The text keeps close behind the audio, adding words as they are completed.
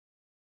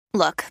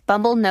Look,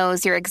 Bumble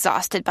knows you're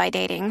exhausted by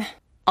dating.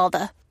 All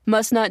the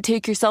must not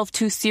take yourself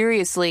too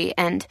seriously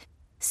and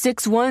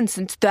 6'1"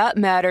 since that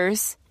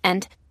matters.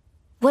 And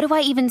what do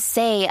I even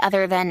say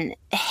other than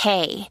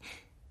hey?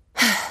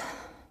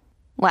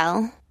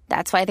 Well,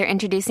 that's why they're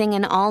introducing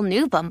an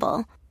all-new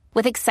Bumble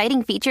with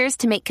exciting features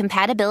to make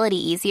compatibility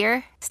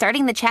easier,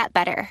 starting the chat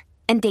better,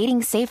 and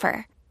dating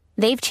safer.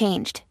 They've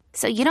changed,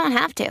 so you don't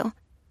have to.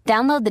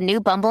 Download the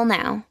new Bumble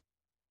now.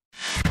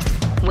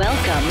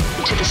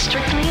 Welcome to the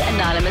Strictly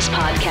Anonymous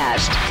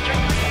Podcast.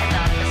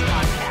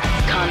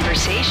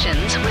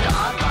 Conversations with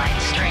online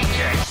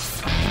strangers.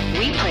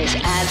 We place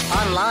ads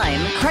online.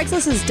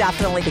 Craigslist is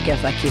definitely the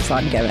gift that keeps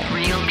on giving.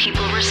 Real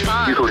people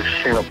respond. You go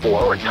to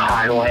Singapore or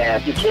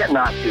Thailand, you can't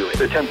not do it.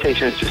 The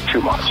temptation is just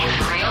too much.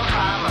 Real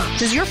problems.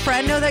 Does your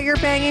friend know that you're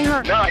banging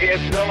her? No, he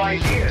has no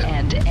idea.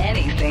 And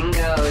anything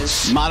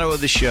goes. Motto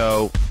of the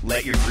show,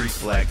 let your Greek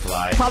flag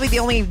fly. Probably the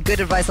only good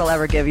advice I'll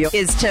ever give you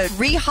is to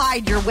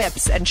re-hide your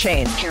whips and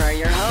chains. Here are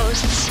your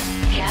hosts,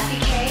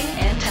 Kathy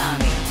Kay and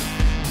Tommy.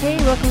 Hey,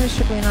 welcome to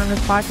Strictly Anonymous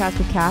Podcast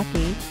with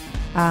Kathy.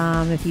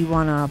 If you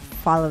want to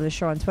follow the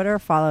show on Twitter,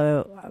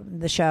 follow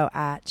the show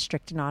at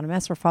Strict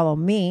Anonymous, or follow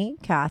me,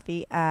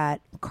 Kathy, at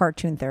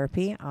Cartoon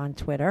Therapy on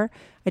Twitter.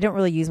 I don't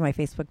really use my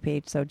Facebook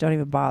page, so don't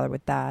even bother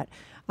with that.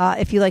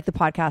 If you like the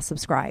podcast,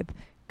 subscribe,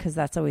 because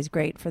that's always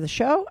great for the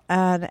show,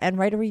 and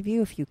write a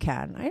review if you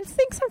can. I just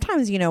think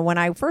sometimes, when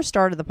I first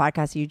started the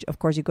podcast, of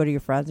course, you go to your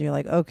friends and you're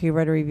like, okay,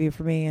 write a review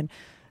for me. And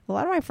a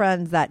lot of my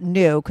friends that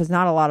knew, because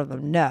not a lot of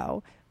them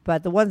know,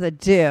 but the ones that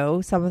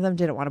do, some of them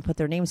didn't want to put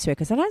their names to it.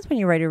 Because sometimes when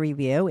you write a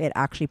review, it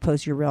actually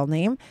posts your real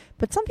name.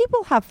 But some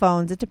people have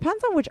phones. It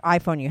depends on which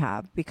iPhone you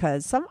have.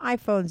 Because some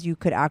iPhones, you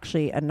could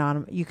actually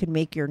you could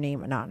make your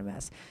name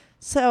anonymous.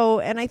 So,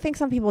 and I think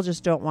some people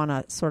just don't want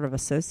to sort of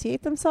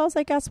associate themselves,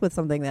 I guess, with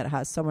something that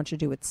has so much to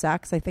do with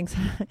sex. I think,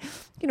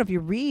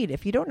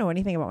 if you don't know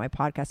anything about my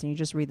podcast and you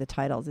just read the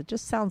titles, it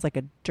just sounds like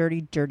a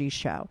dirty, dirty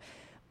show.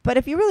 But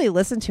if you really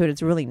listen to it,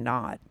 it's really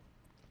not.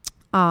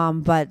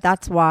 But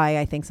that's why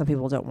I think some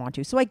people don't want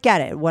to. So I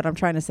get it. What I'm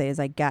trying to say is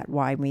I get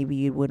why maybe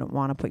you wouldn't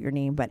want to put your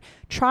name, but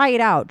try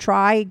it out.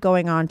 Try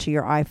going on to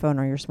your iPhone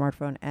or your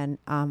smartphone and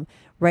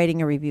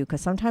writing a review,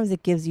 because sometimes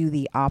it gives you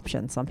the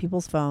option. Some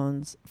people's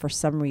phones, for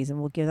some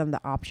reason, will give them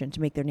the option to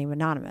make their name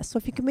anonymous. So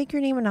if you can make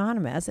your name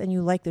anonymous and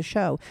you like the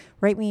show,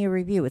 write me a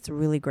review. It's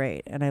really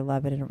great, and I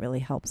love it, and it really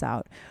helps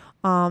out.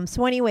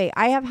 So anyway,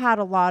 I have had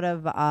a lot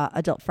of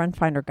adult friend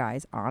finder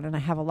guys on, and I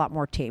have a lot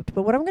more taped.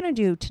 But what I'm going to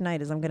do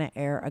tonight is I'm going to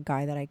air a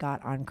guy that I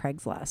got on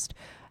Craigslist.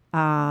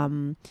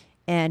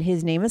 And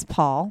his name is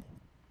Paul,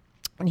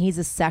 and he's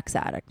a sex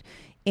addict.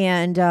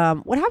 And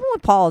what happened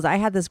with Paul is I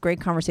had this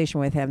great conversation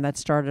with him that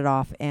started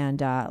off,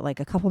 and like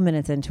a couple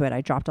minutes into it,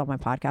 I dropped all my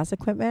podcast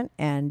equipment,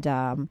 and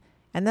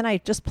then I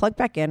just plugged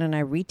back in and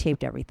I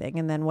retaped everything.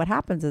 And then what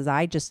happens is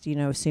I just,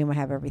 assume I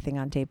have everything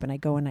on tape, and I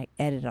go and I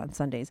edit on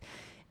Sundays.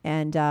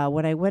 And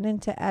when I went in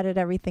to edit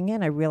everything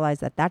in, I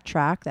realized that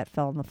track that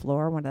fell on the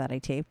floor, one that I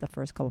taped the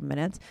first couple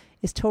minutes,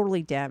 is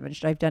totally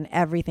damaged. I've done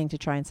everything to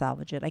try and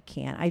salvage it. I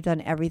can't. I've done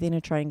everything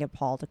to try and get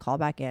Paul to call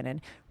back in and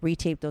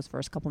retape those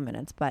first couple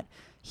minutes. But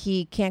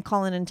he can't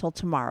call in until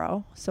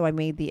tomorrow. So I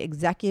made the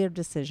executive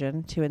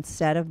decision to,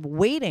 instead of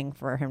waiting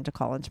for him to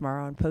call in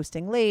tomorrow and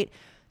posting late,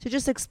 to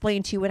just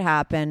explain to you what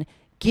happened,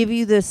 give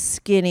you the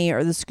skinny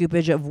or the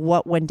scoopage of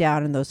what went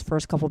down in those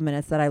first couple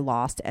minutes that I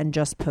lost, and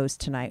just post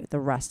tonight the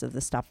rest of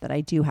the stuff that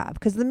I do have.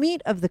 Because the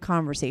meat of the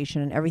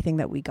conversation and everything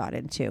that we got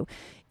into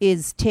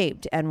is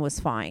taped and was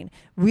fine.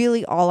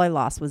 Really, all I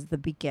lost was the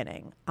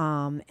beginning.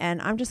 And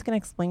I'm just going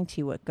to explain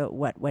to you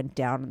what went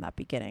down in that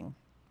beginning.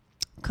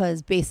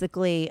 Because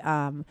basically,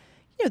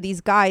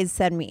 these guys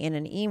send me in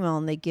an email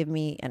and they give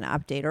me an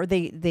update, or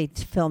they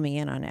fill me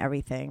in on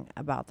everything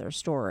about their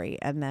story.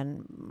 And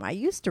then I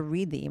used to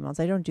read the emails.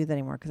 I don't do that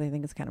anymore because I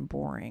think it's kind of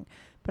boring.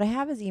 But I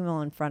have his email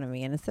in front of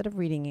me, and instead of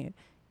reading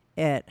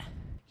it,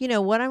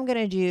 what I'm going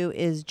to do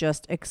is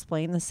just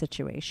explain the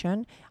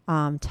situation,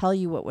 tell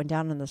you what went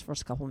down in those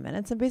first couple of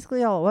minutes. And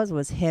basically all it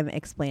was him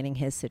explaining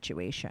his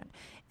situation.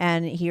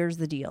 And here's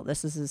the deal.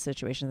 This is his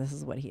situation. This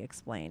is what he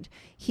explained.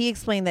 He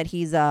explained that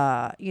he's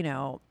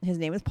his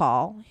name is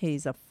Paul.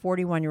 He's a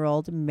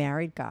 41-year-old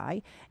married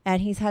guy,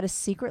 and he's had a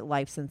secret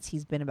life since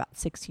he's been about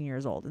 16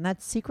 years old. And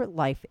that secret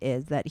life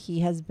is that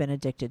he has been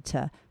addicted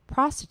to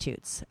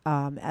prostitutes.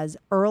 As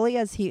early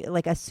as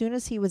as soon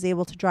as he was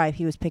able to drive,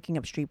 he was picking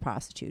up street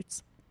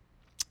prostitutes.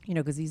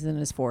 Because he's in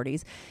his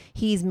 40s.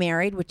 He's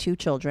married with 2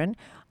 children.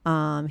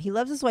 He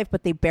loves his wife,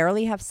 but they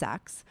barely have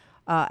sex.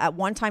 At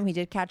one time, he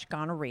did catch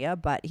gonorrhea,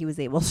 but he was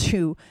able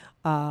to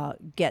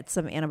get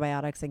some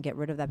antibiotics and get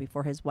rid of that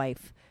before his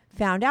wife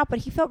found out. But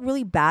he felt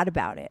really bad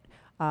about it.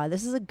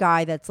 This is a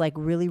guy that's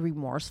really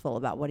remorseful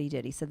about what he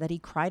did. He said that he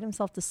cried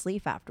himself to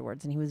sleep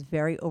afterwards, and he was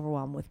very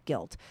overwhelmed with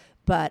guilt.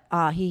 but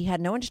he had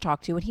no one to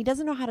talk to, and he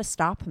doesn't know how to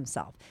stop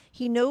himself.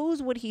 He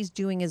knows what he's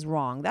doing is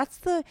wrong. That's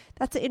the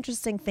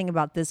interesting thing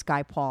about this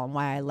guy, Paul, and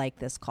why I like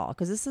this call,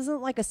 because this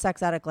isn't like a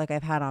sex addict like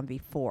I've had on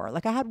before.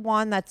 Like I had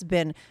one that's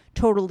been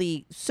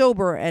totally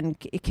sober and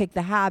kicked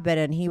the habit,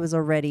 and he was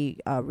already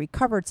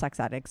recovered sex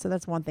addict. So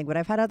that's one thing. But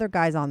I've had other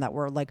guys on that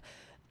were like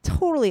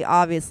totally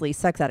obviously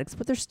sex addicts,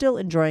 but they're still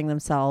enjoying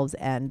themselves,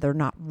 and they're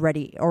not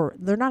ready, or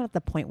they're not at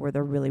the point where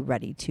they're really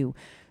ready to,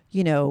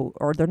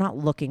 or they're not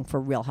looking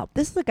for real help.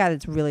 This is a guy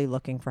that's really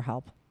looking for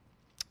help.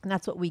 And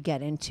that's what we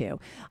get into.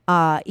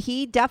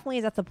 He definitely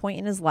is at the point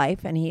in his life,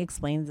 and he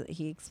explains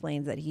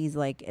that he's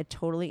like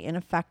totally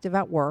ineffective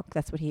at work.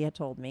 That's what he had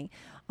told me,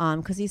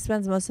 because he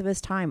spends most of his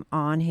time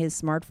on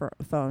his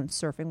smartphone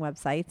surfing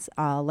websites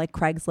like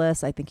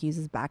Craigslist. I think he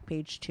uses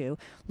Backpage too,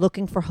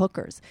 looking for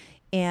hookers.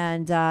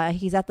 And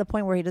he's at the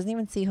point where he doesn't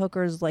even see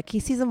hookers. Like he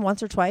sees them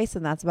once or twice,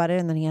 and that's about it.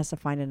 And then he has to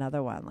find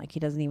another one. Like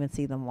he doesn't even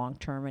see them long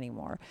term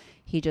anymore.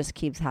 He just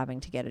keeps having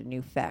to get a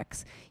new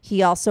fix.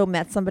 He also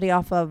met somebody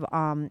off of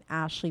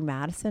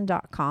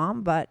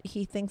AshleyMadison.com, but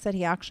he thinks that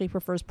he actually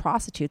prefers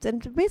prostitutes.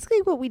 And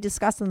basically what we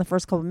discussed in the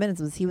first couple of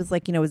minutes was he was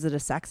like, is it a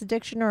sex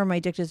addiction, or am I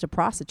addicted to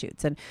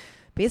prostitutes? And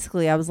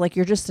basically, I was like,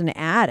 you're just an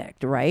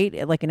addict,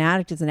 right? Like an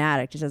addict is an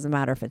addict. It doesn't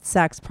matter if it's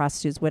sex,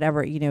 prostitutes,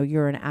 whatever,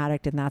 you're an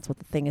addict, and that's what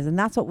the thing is. And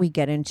that's what we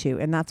get into.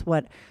 And that's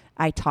what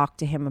I talk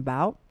to him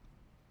about.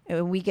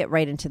 And we get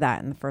right into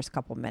that in the first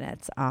couple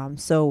minutes.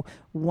 So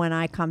when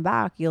I come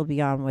back, you'll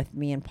be on with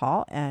me and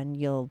Paul, and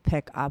you'll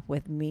pick up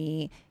with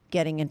me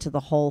getting into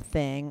the whole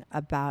thing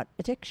about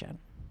addiction.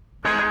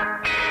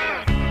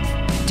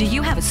 Do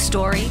you have a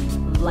story,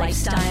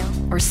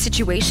 lifestyle, or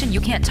situation you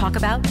can't talk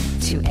about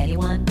to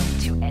anyone?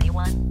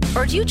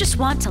 Or do you just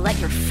want to let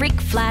your freak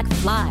flag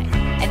fly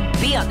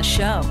and be on the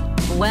show?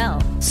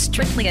 Well,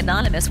 Strictly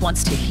Anonymous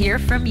wants to hear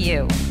from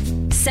you.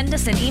 Send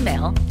us an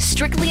email,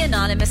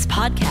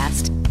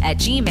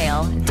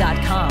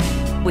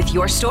 strictlyanonymouspodcast@gmail.com, with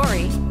your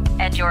story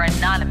and your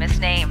anonymous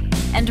name.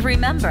 And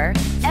remember,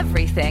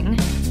 everything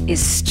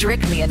is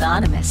strictly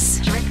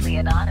anonymous. Strictly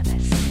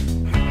anonymous.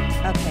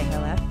 Okay,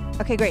 hello.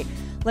 Okay, great.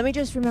 Let me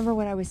just remember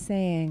what I was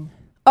saying.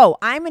 Oh,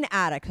 I'm an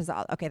addict.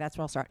 Okay, that's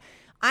where I'll start.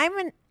 I'm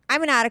an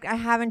addict. I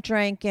haven't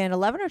drank in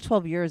 11 or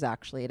 12 years,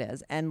 actually, it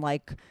is. And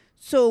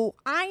so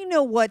I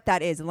know what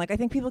that is. And I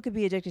think people could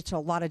be addicted to a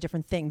lot of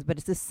different things, but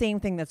it's the same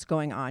thing that's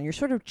going on. You're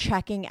sort of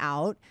checking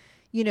out,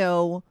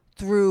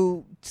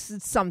 through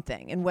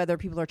something, and whether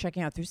people are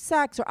checking out through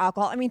sex or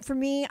alcohol. I mean, for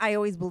me, I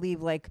always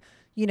believe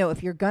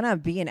if you're going to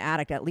be an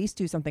addict, at least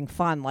do something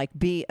fun, like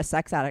be a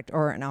sex addict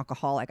or an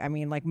alcoholic. I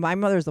mean, my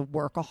mother's a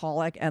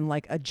workaholic and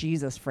a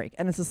Jesus freak.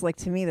 And it's just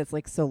to me, that's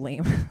so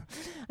lame.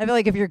 I feel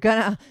like if you're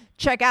going to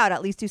check out,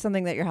 at least do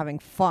something that you're having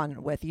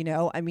fun with,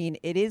 I mean,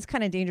 it is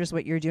kind of dangerous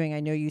what you're doing.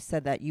 I know you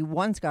said that you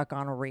once got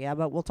gonorrhea,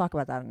 but we'll talk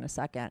about that in a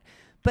second.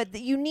 But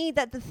you need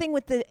that, the thing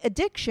with the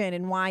addiction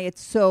and why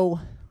it's so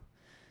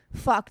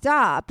fucked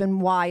up,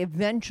 and why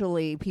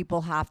eventually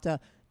people have to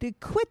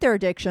quit their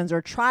addictions or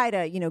try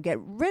to, get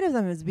rid of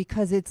them, is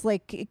because it's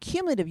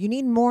cumulative. You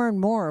need more and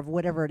more of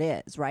whatever it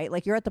is, right?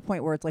 You're at the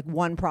point where it's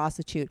one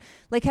prostitute.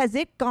 Has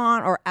it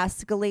gone or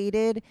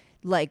escalated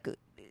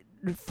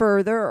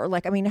further, or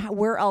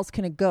where else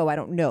can it go? I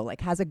don't know.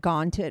 Have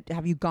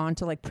you gone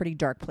to pretty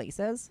dark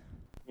places?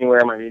 Where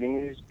am I meeting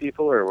these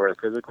people, or where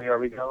physically are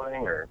we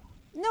going, or?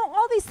 No,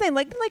 all these things.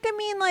 Like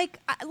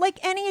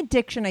any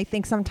addiction, I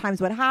think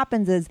sometimes what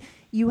happens is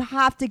you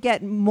have to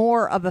get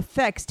more of a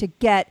fix to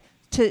get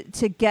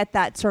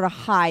that sort of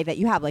high that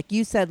you have. Like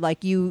you said,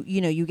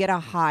 you get a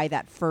high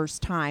that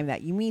first time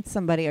that you meet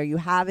somebody or you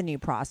have a new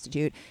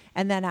prostitute.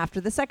 And then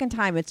after the second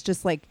time, it's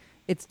just it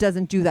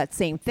doesn't do that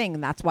same thing.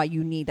 And that's why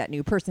you need that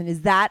new person.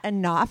 Is that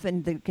enough?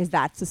 And does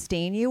that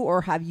sustain you?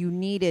 Or have you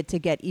needed to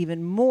get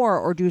even more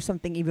or do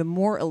something even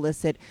more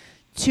illicit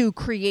to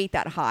create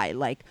that high?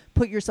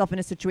 Put yourself in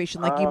a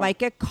situation you might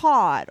get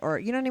caught, or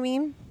you know what I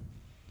mean?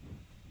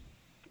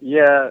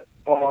 Yeah.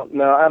 Well,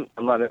 no, I'm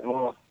not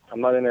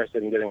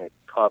interested in getting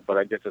caught, but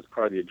I guess it's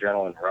part of the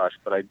adrenaline rush.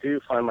 But I do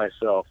find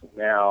myself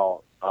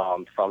now,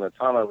 from the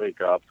time I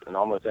wake up and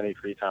almost any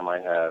free time I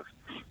have,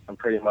 I'm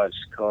pretty much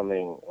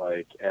combing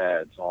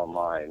ads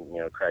online,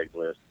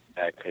 Craigslist,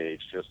 Backpage,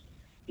 just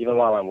even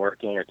while I'm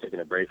working or taking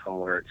a break from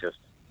work, just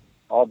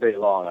all day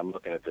long I'm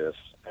looking at this.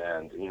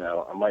 And,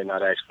 I might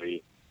not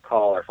actually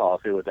call or follow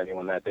through with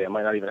anyone that day. I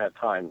might not even have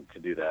time to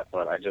do that,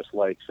 but I just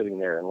like sitting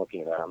there and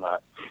looking at that. I'm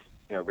not,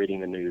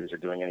 reading the news or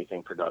doing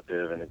anything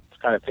productive, and it's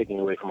kind of taking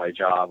away from my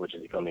job, which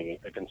is becoming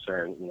a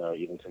concern,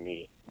 even to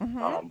me.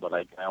 Mm-hmm. But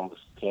I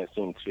almost can't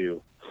seem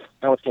to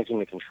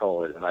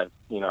control it. And I've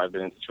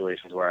been in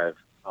situations where I've,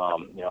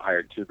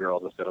 hired two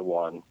girls instead of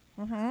one.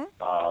 Mm-hmm.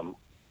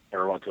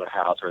 Or went to a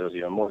house where there was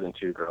even more than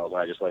two girls,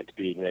 and I just liked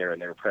being there in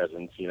their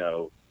presence,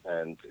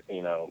 and,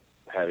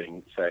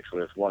 having sex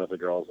with one of the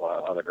girls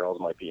while other girls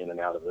might be in and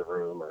out of the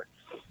room, or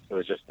it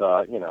was just,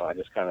 I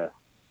just kind of,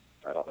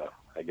 I don't know.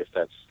 I guess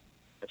that's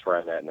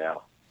where I'm at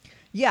now.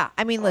 Yeah,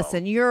 I mean,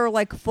 listen, you're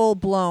like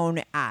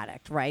full-blown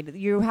addict, right?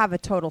 You have a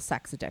total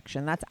sex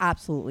addiction. That's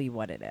absolutely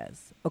what it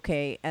is.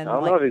 Okay, and I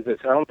don't know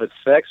if it's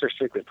sex or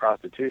strictly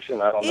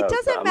prostitution. I don't know. It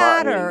doesn't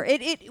matter.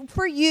 It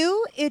for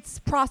you, it's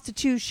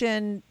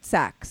prostitution,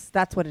 sex.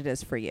 That's what it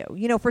is for you.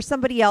 You know, for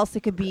somebody else,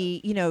 it could be,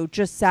 you know,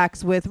 just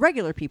sex with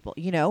regular people.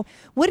 You know,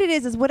 what it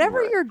is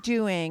whatever you're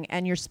doing,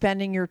 and you're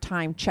spending your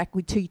time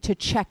to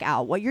check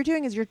out. What you're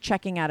doing is you're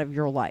checking out of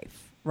your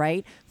life.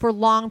 Right? For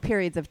long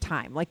periods of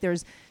time. Like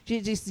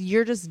you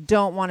just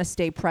don't want to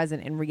stay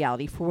present in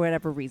reality for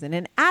whatever reason.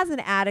 And as an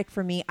addict,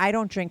 for me, I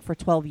don't drink for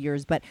 12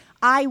 years, but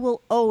I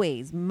will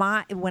always,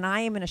 when I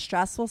am in a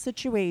stressful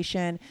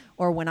situation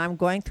or when I'm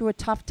going through a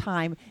tough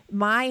time,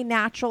 my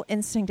natural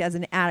instinct as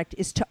an addict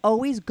is to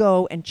always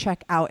go and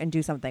check out and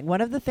do something.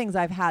 One of the things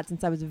I've had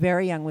since I was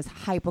very young was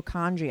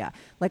hypochondria.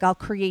 Like I'll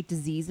create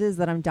diseases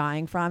that I'm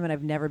dying from, and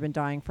I've never been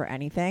dying for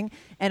anything.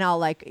 And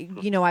I'll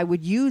I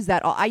would use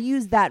that. I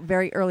used that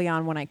very early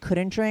on when I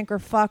couldn't drink or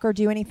fuck or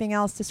do anything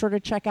else to sort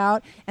of check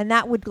out, and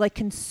that would like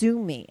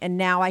consume me. And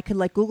now I could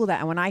like Google that,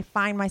 and when I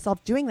find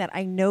myself doing that,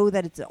 I know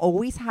that it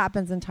always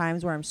happens in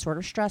times where I'm sort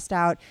of stressed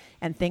out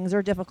and things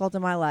are difficult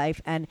in my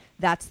life, and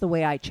that's the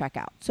way I check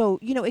out. So,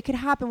 you know, it could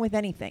happen with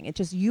anything. It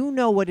just, you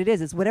know what it is.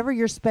 It's whatever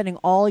you're spending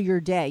all your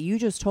day. You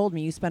just told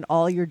me you spend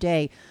all your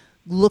day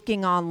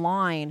looking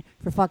online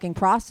for fucking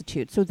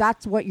prostitutes. So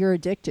that's what you're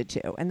addicted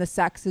to, and the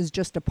sex is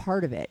just a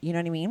part of it. You know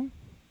what I mean?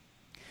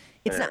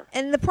 It's not,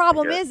 and the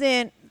problem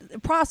isn't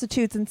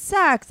prostitutes and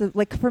sex.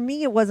 Like for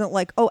me, it wasn't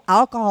like, oh,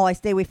 alcohol, I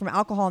stay away from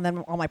alcohol and then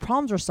all my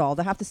problems are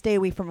solved. I have to stay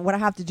away from, what I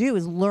have to do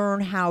is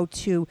learn how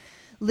to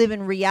live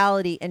in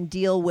reality and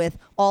deal with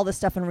all the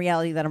stuff in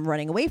reality that I'm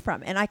running away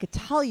from. And I could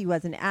tell you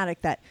as an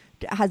addict that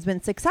has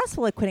been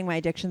successful at quitting my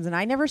addictions, and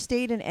I never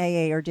stayed in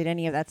AA or did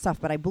any of that stuff,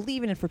 but I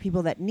believe in it for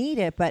people that need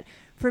it. But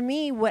for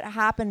me, what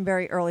happened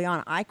very early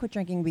on, I quit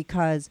drinking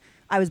because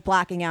I was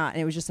blacking out,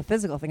 and it was just a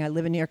physical thing. I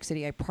live in New York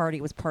City. I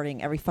was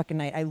partying every fucking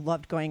night. I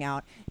loved going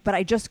out, but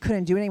I just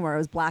couldn't do it anymore. I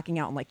was blacking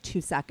out in like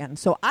 2 seconds.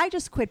 So I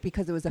just quit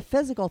because it was a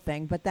physical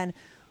thing. But then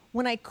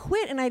when I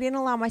quit and I didn't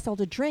allow myself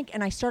to drink,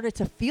 and I started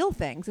to feel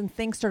things and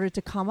things started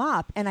to come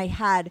up, and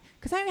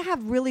because I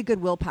have really good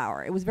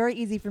willpower, it was very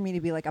easy for me to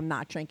be like, I'm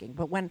not drinking.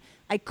 But when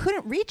I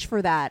couldn't reach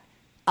for that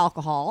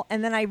alcohol,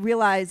 and then I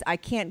realized I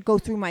can't go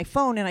through my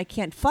phone and I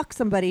can't fuck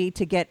somebody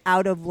to get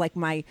out of like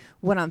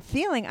what I'm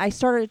feeling, I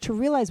started to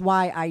realize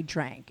why I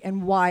drank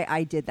and why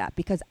I did that,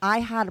 because I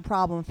had a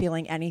problem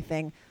feeling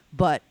anything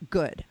but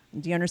good.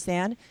 Do you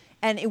understand?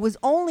 And it was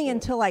only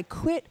until I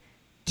quit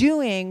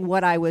doing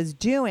what I was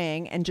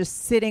doing and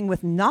just sitting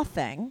with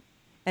nothing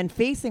and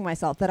facing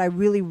myself that I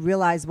really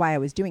realized why I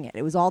was doing it.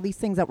 It was all these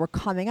things that were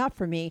coming up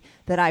for me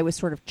that I was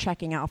sort of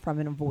checking out from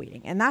and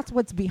avoiding. And that's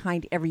what's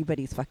behind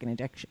everybody's fucking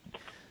addiction.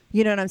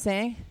 You know what I'm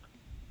saying?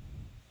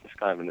 It's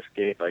kind of an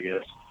escape, I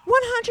guess.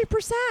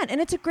 100%.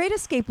 And it's a great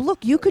escape.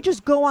 Look, you could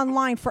just go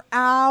online for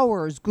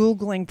hours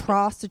Googling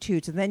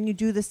prostitutes, and then you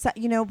do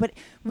the, but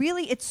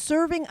really it's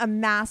serving a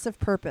massive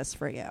purpose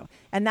for you.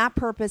 And that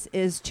purpose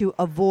is to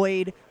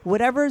avoid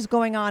whatever is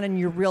going on in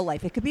your real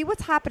life. It could be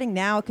what's happening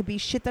now. It could be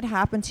shit that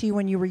happened to you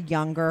when you were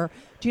younger.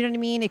 Do you know what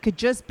I mean? It could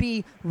just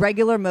be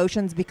regular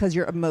emotions because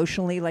you're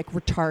emotionally like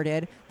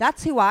retarded.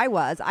 That's who I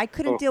was. I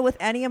couldn't deal with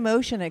any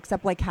emotion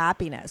except like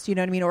happiness, you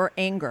know what I mean? Or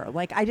anger.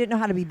 Like I didn't know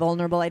how to be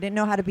vulnerable. I didn't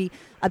know how to be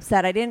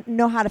upset. I didn't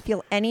know how to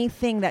feel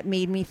anything that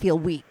made me feel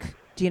weak.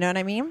 Do you know what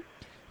I mean?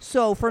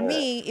 So for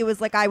me, it was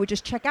like I would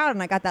just check out,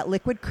 and I got that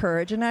liquid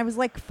courage, and I was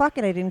like, fuck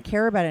it. I didn't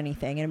care about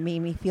anything, and it made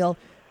me feel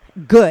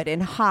good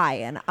and high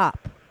and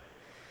up.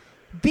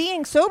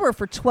 Being sober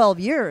for 12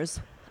 years,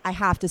 I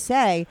have to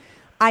say,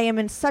 I am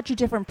in such a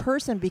different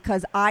person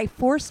because I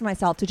forced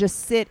myself to just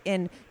sit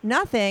in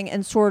nothing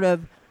and sort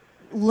of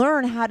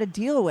learn how to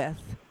deal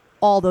with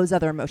all those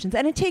other emotions.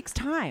 And it takes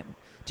time.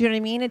 Do you know what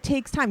I mean? It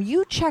takes time.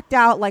 You checked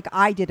out like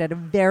I did at a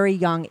very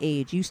young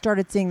age. You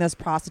started seeing those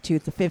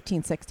prostitutes at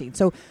 15, 16.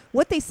 So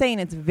what they say, and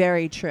it's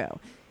very true,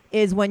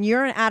 is when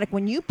you're an addict,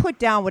 when you put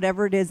down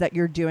whatever it is that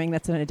you're doing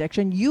that's an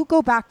addiction, you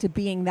go back to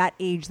being that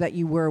age that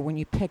you were when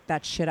you picked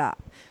that shit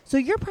up. So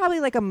you're probably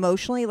like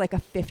emotionally like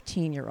a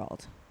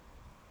 15-year-old.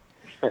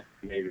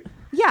 Maybe.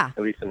 Yeah.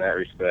 At least in that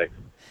respect.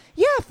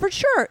 Yeah, for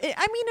sure.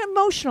 I mean,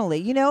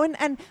 emotionally,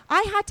 and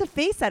I had to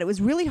face that. It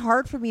was really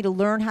hard for me to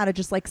learn how to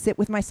just like sit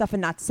with myself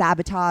and not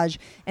sabotage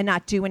and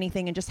not do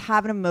anything and just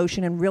have an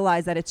emotion and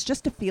realize that it's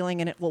just a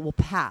feeling and it will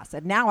pass.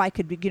 And now I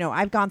could be,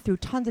 I've gone through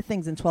tons of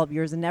things in 12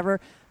 years and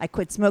I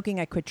quit smoking,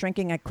 I quit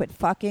drinking, I quit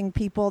fucking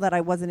people that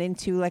I wasn't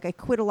into. Like I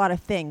quit a lot of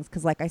things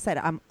because like I said,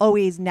 I'm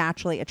always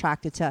naturally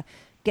attracted to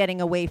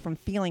getting away from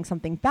feeling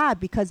something bad,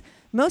 because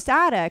most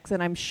addicts,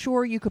 and I'm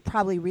sure you could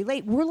probably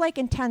relate, we're like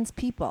intense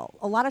people.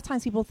 A lot of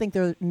times people think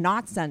they're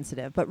not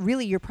sensitive, but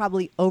really you're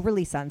probably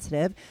overly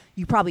sensitive.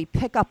 You probably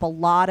pick up a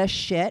lot of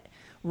shit,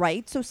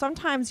 right? So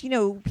sometimes,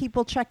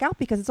 people check out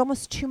because it's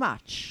almost too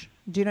much.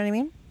 Do you know what I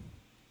mean?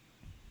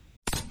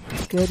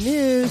 Good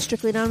news.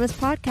 Strictly Anonymous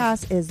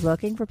Podcast is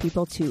looking for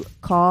people to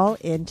call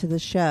into the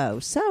show.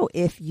 So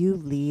if you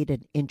lead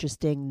an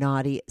interesting,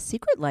 naughty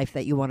secret life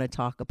that you want to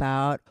talk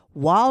about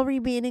while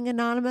remaining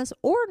anonymous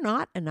or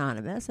not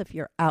anonymous, if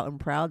you're out and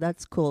proud,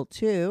 that's cool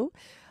too.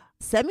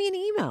 Send me an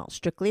email,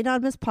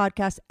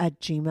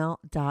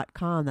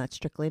 strictlyanonymouspodcast@gmail.com. That's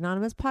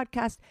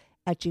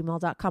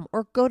strictlyanonymouspodcast@gmail.com.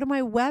 Or go to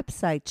my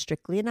website,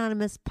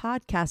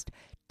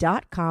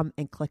 strictlyanonymouspodcast.com,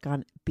 and click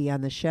on Be on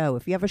the Show.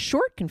 If you have a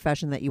short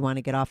confession that you want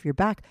to get off your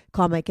back,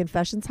 call my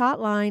confessions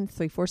hotline,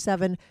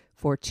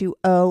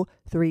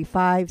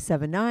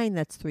 347-420-3579.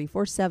 That's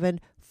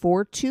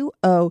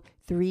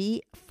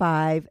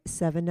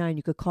 347-420-3579.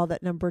 You could call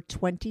that number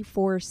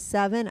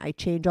 24/7. I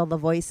change all the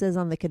voices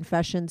on the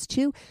confessions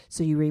too,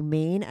 so you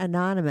remain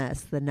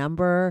anonymous. The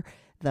number,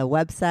 the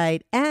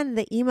website, and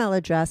the email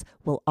address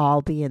will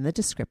all be in the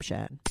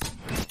description.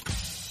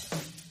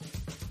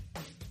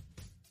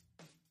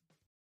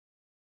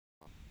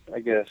 I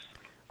guess.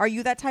 Are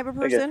you that type of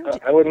I guess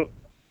person?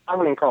 I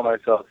wouldn't call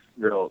myself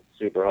real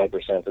super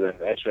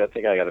hypersensitive. Actually, I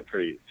think I got a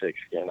pretty thick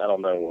skin. I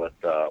don't know what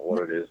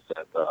it is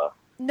that.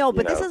 No,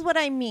 but this is what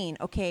I mean.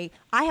 Okay,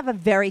 I have a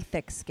very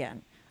thick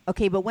skin.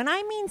 Okay, but when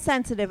I mean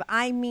sensitive,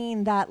 I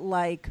mean that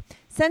like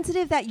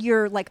sensitive that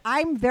you're like,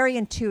 I'm very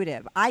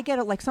intuitive. I get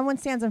it. Like someone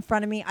stands in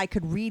front of me, I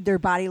could read their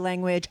body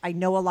language. I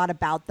know a lot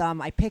about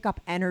them. I pick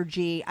up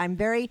energy. I'm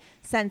very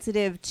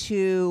sensitive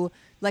to,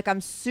 like,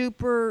 I'm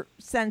super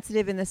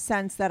sensitive in the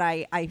sense that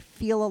I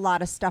feel a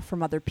lot of stuff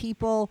from other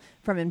people,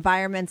 from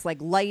environments, like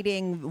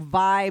lighting,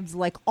 vibes,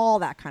 like all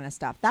that kind of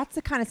stuff. That's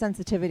the kind of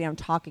sensitivity I'm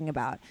talking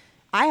about.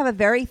 I have a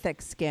very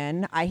thick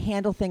skin. I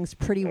handle things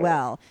pretty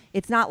well.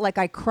 It's not like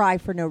I cry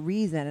for no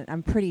reason.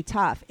 I'm pretty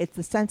tough. It's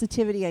the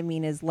sensitivity, I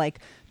mean, is like,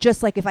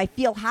 just like if I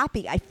feel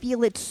happy, I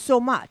feel it so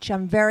much.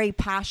 I'm a very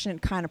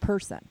passionate kind of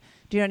person.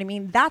 Do you know what I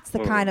mean? That's the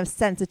kind of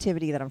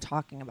sensitivity that I'm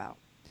talking about.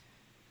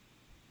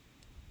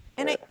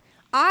 And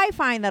I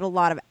find that a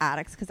lot of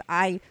addicts, because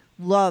I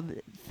love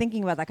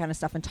thinking about that kind of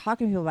stuff and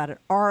talking to people about it,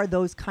 are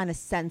those kind of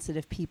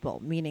sensitive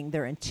people, meaning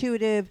they're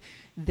intuitive,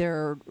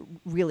 they're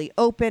really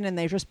open, and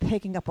they're just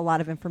picking up a lot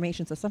of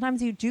information. So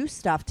sometimes you do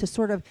stuff to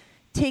sort of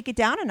take it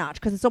down a notch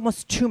because it's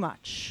almost too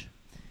much.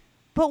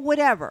 But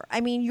whatever. I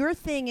mean, your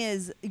thing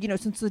is, you know,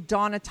 since the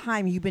dawn of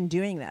time, you've been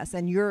doing this,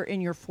 and you're in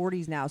your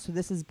 40s now. So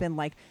this has been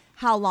like,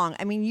 how long?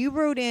 I mean, you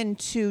wrote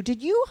into,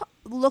 did you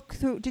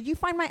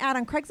find my ad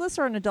on Craigslist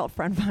or on Adult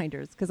Friend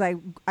Finders? Because I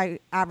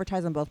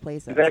advertise on both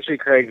places. It's actually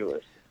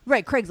Craigslist.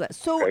 Right, Craigslist.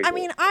 So, Craigslist. I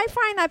mean, I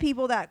find that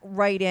people that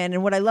write in,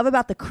 and what I love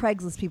about the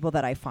Craigslist people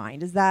that I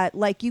find is that,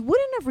 like, you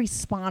wouldn't have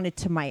responded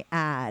to my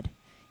ad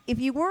if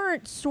you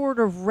weren't sort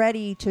of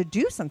ready to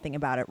do something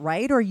about it,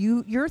 right? Or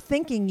you're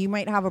thinking you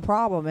might have a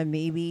problem and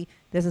maybe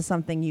this is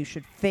something you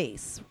should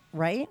face,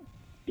 right?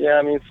 Yeah,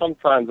 I mean,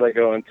 sometimes I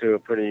go into a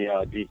pretty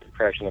deep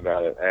depression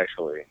about it,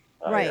 actually.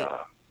 Right.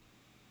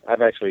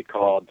 I've actually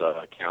called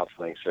the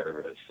counseling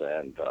service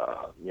and,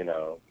 you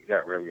know,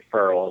 got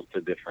referrals to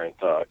different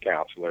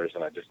counselors,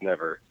 and I just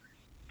never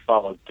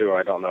followed through.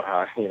 I don't know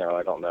how,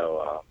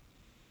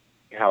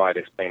 how I'd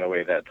explain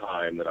away that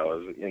time that I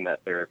was in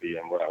that therapy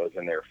and what I was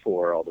in there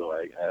for, although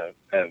I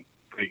am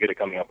pretty good at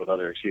coming up with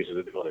other excuses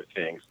to do other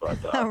things. But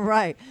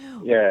right.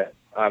 Yeah,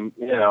 I'm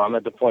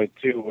at the point,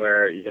 too,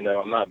 where,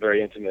 I'm not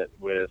very intimate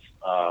with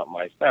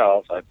my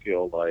spouse. I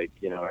feel like,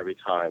 every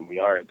time we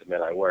are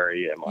intimate, I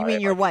worry. You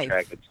mean your wife?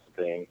 Attracted to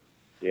something?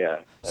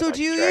 Yeah. So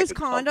do you use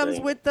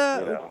condoms with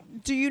the,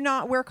 do you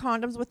not wear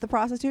condoms with the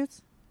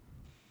prostitutes?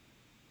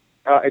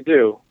 I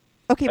do.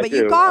 Okay, but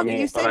you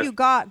said you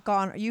got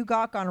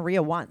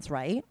gonorrhea once,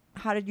 right?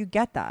 How did you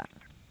get that?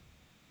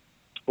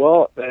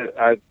 Well,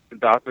 the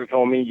doctor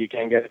told me you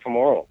can't get it from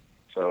oral.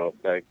 So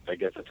I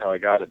guess that's how I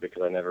got it,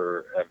 because I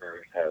never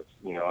ever have,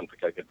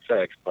 unprotected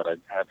sex, but I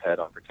have had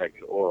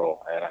unprotected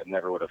oral, and I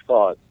never would have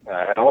thought.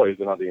 I had always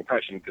been under the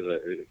impression, because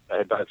I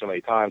had done it so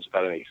many times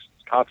without any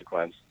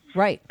consequence,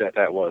 right,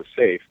 that was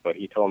safe. But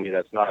he told me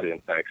that's not in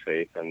fact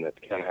safe, and that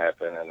can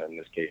happen. And in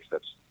this case,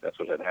 that's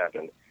what had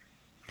happened.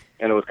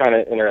 And it was kind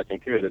of interesting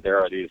too that there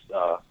are these,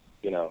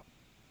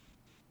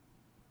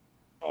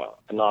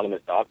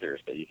 anonymous doctors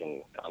that you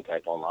can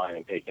contact online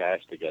and pay cash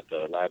to get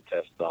the lab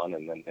test done,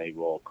 and then they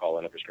will call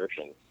in a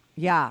prescription.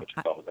 Yeah. Which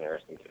I thought was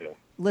interesting too.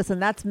 Listen,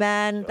 that's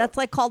men. So. That's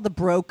like called the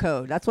bro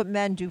code. That's what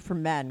men do for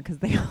men, because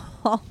they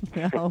all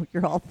know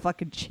you're all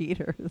fucking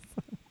cheaters.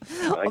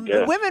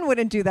 Women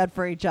wouldn't do that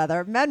for each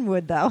other. Men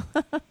would, though.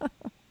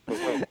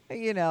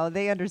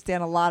 They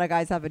understand a lot of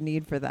guys have a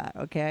need for that,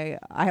 okay?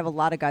 I have a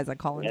lot of guys that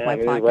call into my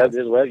podcast.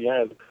 There's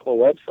a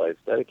couple of websites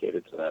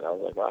dedicated to that. I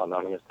was like, wow,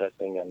 anonymous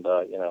testing, and,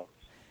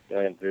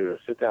 and to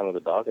sit down with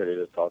a doctor to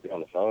just talk to you on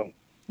the phone.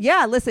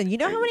 Yeah, listen, you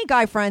know how many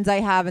guy friends I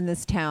have in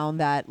this town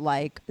that,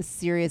 like,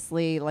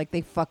 seriously, like,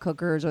 they fuck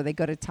hookers, or they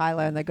go to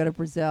Thailand, they go to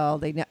Brazil,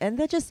 they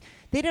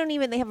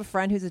have a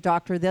friend who's a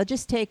doctor, they'll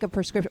just take a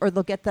prescription, or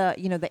they'll get the,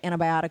 the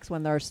antibiotics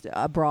when they're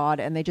abroad,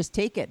 and they just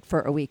take it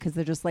for a week, because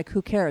they're just like,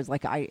 who cares?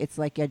 Like, I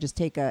just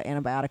take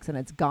antibiotics and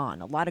it's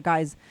gone. A lot of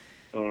guys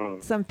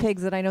some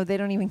pigs that I know they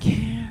don't even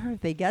care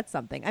if they get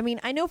something. I mean,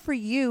 I know for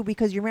you,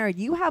 because you're married,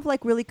 you have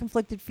like really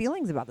conflicted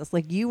feelings about this.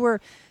 Like you were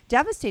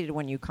devastated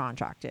when you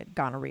contracted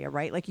gonorrhea,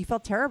 right? Like you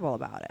felt terrible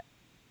about it.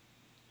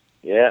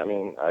 Yeah, I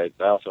mean, I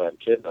also had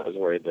kids. I was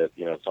worried that,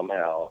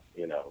 somehow,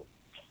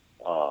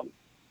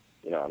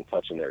 I'm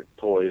touching their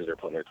toys, they're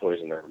putting their toys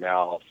in their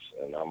mouths,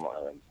 and I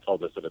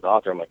told this to the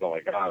doctor. I'm like, oh my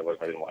God, what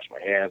if I didn't wash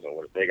my hands, and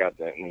what if they got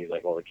that? And he's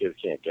like, well, the kids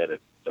can't get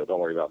it, so don't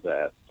worry about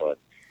that. But,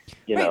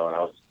 and I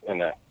was in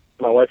that.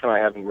 My wife and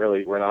I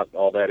we're not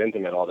all that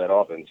intimate all that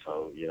often,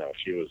 so,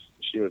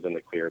 she was in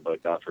the clear,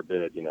 but God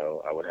forbid,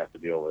 I would have to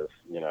deal with,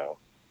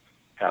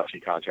 how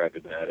she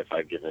contracted that if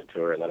I'd given it to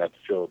her, and then I'd have to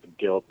feel the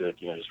guilt that,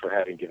 just for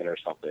having given her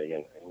something,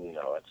 and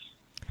it's.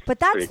 But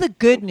that's the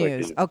good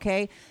news,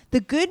 okay?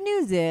 The good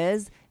news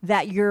is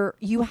that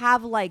you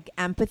have like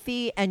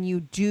empathy, and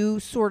you do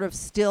sort of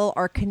still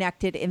are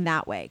connected in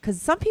that way.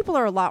 Because some people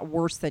are a lot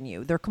worse than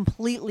you. They're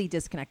completely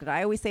disconnected.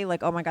 I always say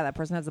like, oh my God, that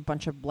person has a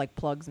bunch of like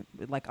plugs,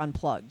 like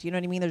unplugged. You know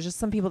what I mean? There's just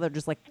some people that are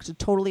just like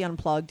totally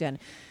unplugged and,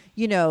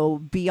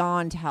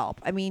 beyond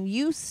help. I mean,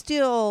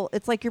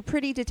 it's like you're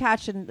pretty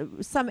detached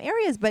in some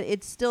areas, but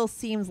it still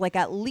seems like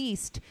at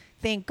least,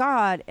 thank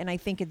God, and I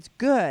think it's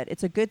good.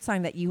 It's a good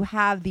sign that you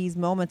have these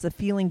moments of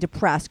feeling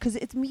depressed, because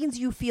it means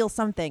you feel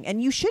something,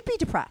 and you should be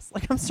depressed.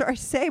 Like, I'm sorry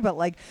to say, but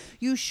like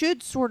you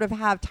should sort of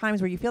have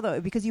times where you feel that way,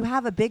 because you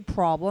have a big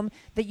problem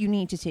that you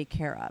need to take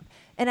care of.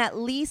 And at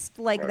least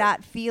like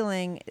that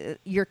feeling,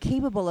 you're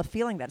capable of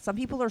feeling that. Some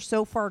people are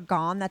so far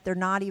gone that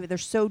they're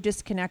so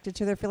disconnected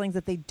to their feelings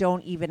that they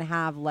don't even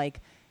have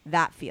like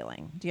that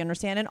feeling. Do you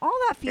understand? And all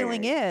that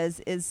feeling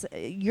is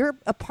you're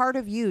a part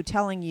of you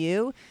telling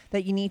you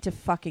that you need to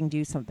fucking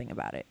do something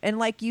about it. And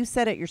like you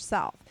said it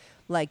yourself,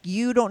 like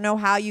you don't know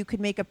how you could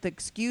make up the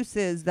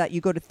excuses that you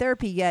go to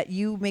therapy, yet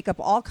you make up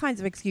all kinds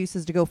of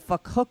excuses to go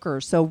fuck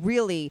hookers. So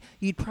really,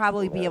 you'd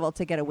probably be able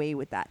to get away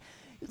with that.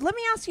 Let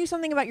me ask you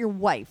something about your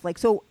wife. Like,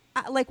 so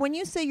like when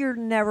you say you're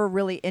never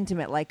really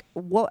intimate, like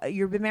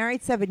you've been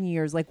married 7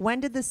 years, like when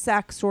did the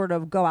sex sort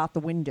of go out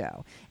the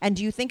window? And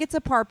do you think it's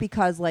a part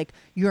because like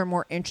you're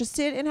more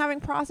interested in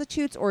having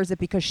prostitutes, or is it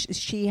because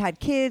she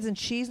had kids and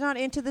she's not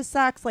into the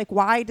sex? Like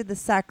why did the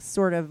sex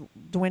sort of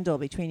dwindle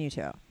between you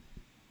two?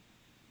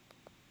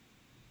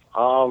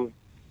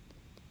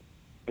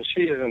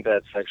 She isn't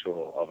that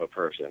sexual of a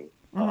person,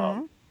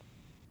 to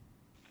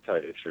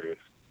tell you the truth.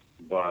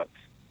 But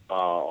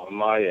on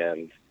my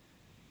end,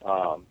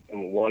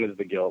 one is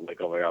the guilt,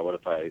 like, oh my God, what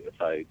if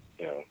I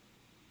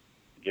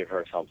give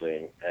her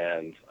something,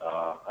 and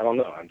I don't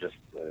know. I'm just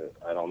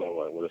I don't know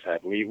what would have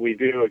happened. We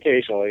do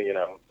occasionally,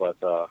 but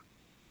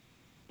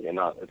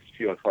not. It's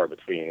few and far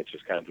between. It's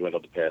just kind of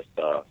dwindled the past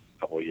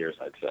couple of years,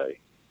 I'd say.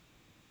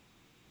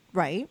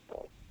 Right.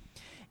 So,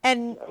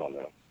 and I don't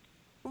know.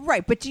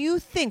 Right, but do you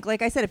think,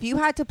 like I said, if you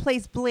had to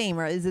place blame,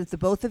 or is it the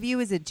both of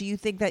you? Do you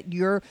think that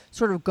you're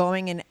sort of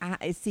going and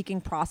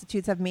seeking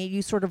prostitutes have made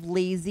you sort of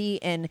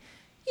lazy and,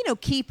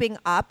 keeping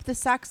up the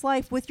sex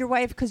life with your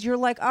wife because you're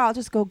like, oh, I'll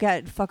just go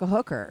fuck a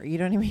hooker. You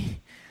know what I mean?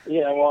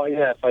 Yeah, well,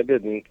 yeah, if I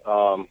didn't,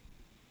 well,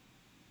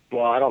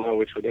 I don't know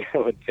which would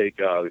take,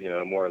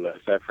 more or less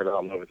effort. I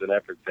don't know if it's an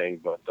effort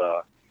thing, but,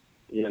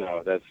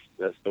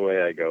 that's the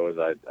way I go is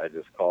I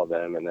just call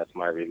them, and that's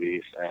my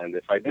release. And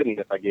if I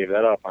gave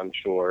that up, I'm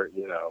sure,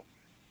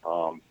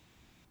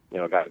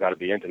 got to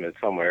be intimate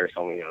somewhere,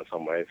 some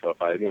way. So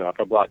if I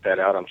block that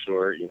out, I'm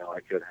sure, I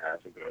could have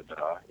a good,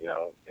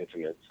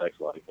 intimate sex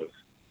life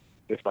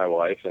with my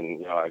wife.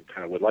 And, I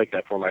kind of would like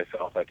that for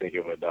myself. I think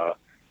it would,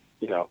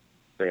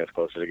 bring us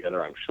closer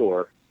together, I'm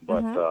sure.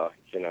 But, I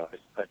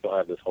still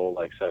have this whole,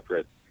 like,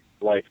 separate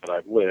life that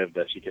I've lived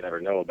that she could never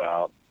know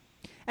about.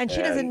 And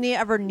she doesn't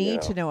ever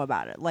need to know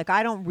about it. Like,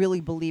 I don't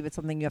really believe it's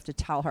something you have to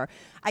tell her.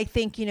 I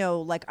think,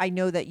 like, I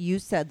know that you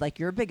said, like,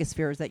 your biggest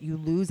fear is that you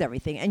lose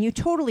everything. And you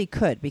totally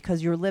could,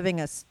 because you're living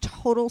a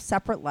total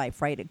separate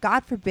life, right?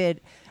 God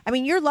forbid. I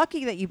mean, you're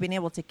lucky that you've been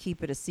able to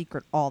keep it a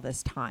secret all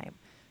this time.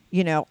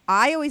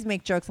 I always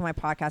make jokes on my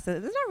podcast.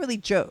 It's not really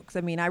jokes.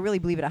 I mean, I really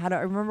believe it. I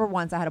remember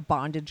once I had a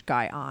bondage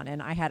guy on,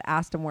 and I had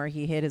asked him where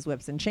he hid his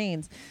whips and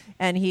chains,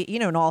 and he,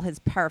 and all his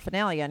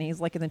paraphernalia, and he's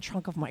like in the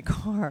trunk of my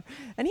car,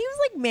 and he was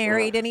like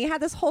married, and he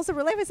had this whole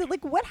separate life. I said,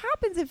 like, what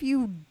happens if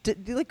you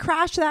like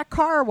crash that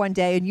car one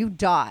day and you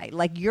die?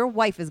 Like, your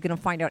wife is going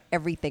to find out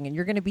everything, and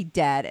you're going to be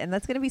dead, and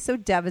that's going to be so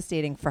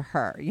devastating for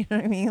her. You know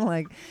what I mean?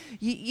 Like,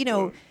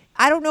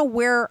 I don't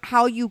know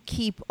how you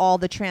keep all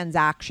the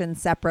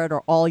transactions separate,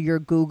 or all your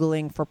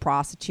Googling for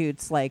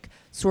prostitutes, like,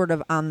 sort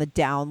of on the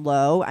down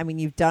low. I mean,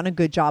 you've done a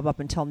good job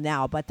up until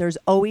now, but there's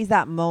always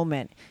that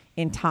moment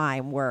in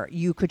time where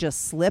you could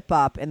just slip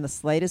up in the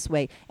slightest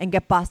way and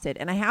get busted.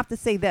 And I have to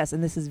say this,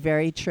 and this is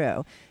very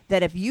true,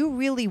 that if you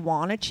really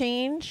want to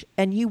change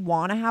and you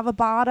want to have a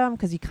bottom,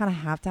 because you kind of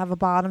have to have a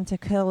bottom to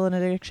kill an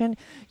addiction,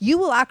 you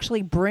will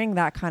actually bring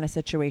that kind of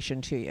situation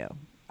to you.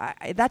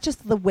 That's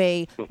just the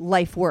way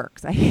life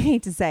works. I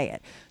hate to say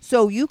it.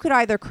 So you could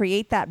either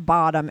create that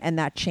bottom and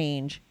that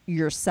change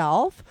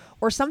yourself,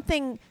 or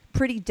something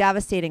pretty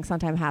devastating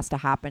sometimes has to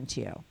happen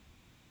to you.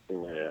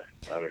 Yeah,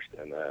 I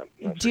understand that.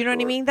 Do you know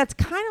what I mean? That's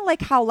kind of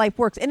like how life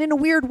works. And in a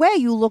weird way,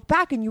 you look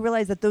back and you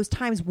realize that those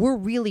times were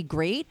really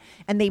great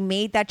and they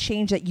made that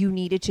change that you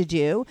needed to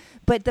do.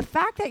 But the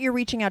fact that you're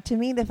reaching out to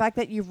me, the fact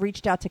that you've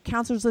reached out to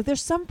counselors, like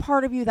there's some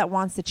part of you that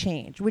wants to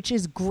change, which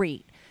is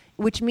great,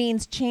 which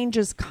means change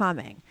is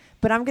coming.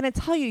 But I'm going to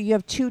tell you, you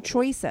have two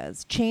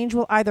choices. Change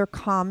will either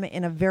come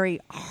in a very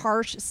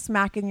harsh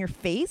smack in your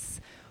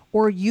face,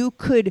 or you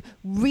could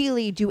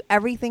really do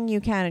everything you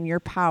can in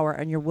your power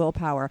and your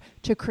willpower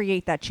to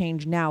create that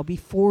change now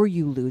before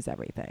you lose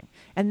everything.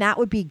 And that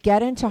would be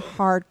get into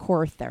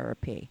hardcore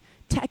therapy.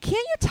 Can't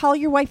you tell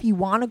your wife you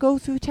want to go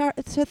through to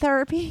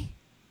therapy?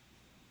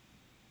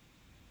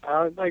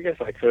 I guess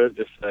I could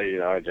just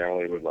say, I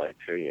generally would like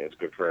to. It's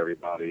good for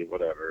everybody,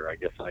 whatever. I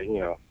guess I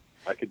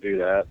could do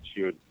that.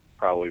 She would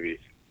probably be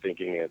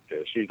thinking that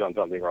she's done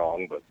something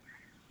wrong, but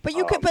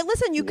you could, but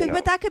listen, you could,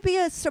 but that could be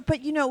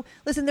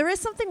listen, there is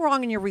something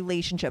wrong in your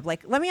relationship.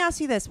 Like, let me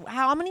ask you this.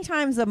 How many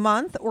times a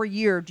month or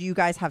year do you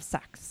guys have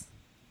sex?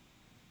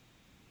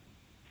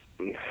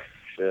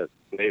 Shit,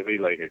 maybe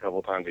like a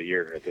couple times a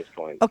year at this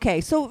point.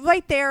 Okay, so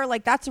right there,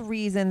 like that's a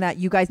reason that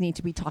you guys need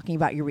to be talking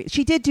about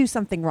she did do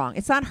something wrong.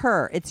 It's not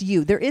her, it's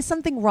you. There is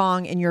something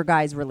wrong in your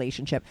guys'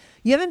 relationship.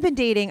 You haven't been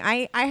dating.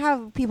 I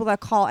have people that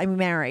call, I'm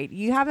married.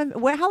 You haven't,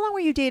 how long were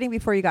you dating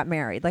before you got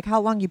married? Like how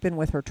long you been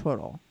with her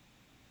total?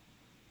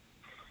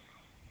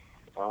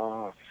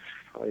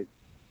 I've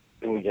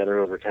been together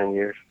over 10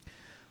 years.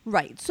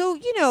 Right. So,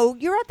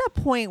 you're at that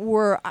point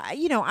where,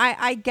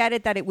 I get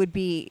it that it would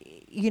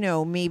be,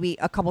 maybe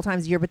a couple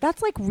times a year, but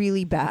that's like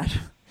really bad.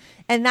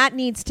 And that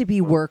needs to be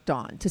worked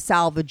on to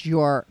salvage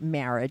your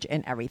marriage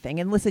and everything.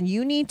 And listen,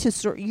 you need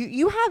to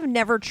you have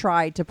never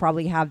tried to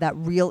probably have that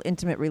real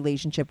intimate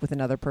relationship with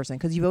another person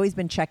because you've always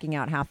been checking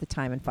out half the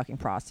time and fucking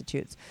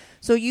prostitutes.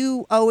 So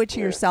you owe it to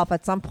yourself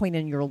at some point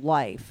in your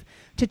life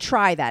to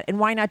try that. And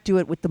why not do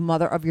it with the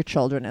mother of your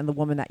children and the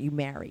woman that you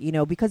marry?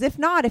 Because if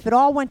not, if it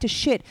all went to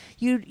shit,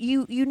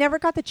 you never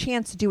got the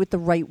chance to do it the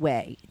right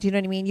way. Do you know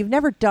what I mean? You've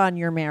never done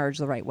your marriage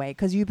the right way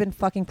because you've been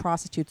fucking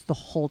prostitutes the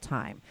whole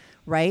time.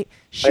 Right?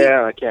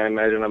 Yeah, I can't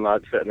imagine I'm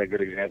not setting a good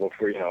example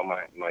for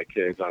my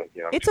kids.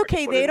 It's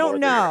okay. They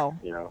don't know,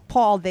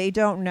 Paul. They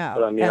don't know.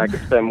 But I mean, I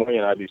could spend more.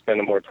 I'd be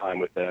spending more time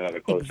with them, have a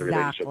closer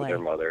relationship with their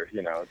mother.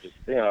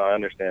 I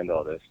understand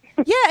all this.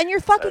 Yeah, and you're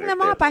fucking them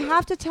up. I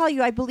have to tell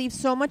you, I believe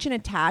so much in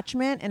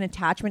attachment and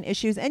attachment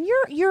issues. And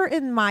you're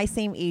in my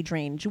same age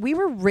range. We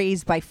were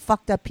raised by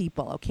fucked up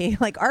people. Okay,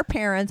 like our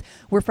parents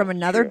were from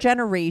another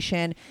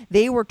generation.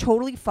 They were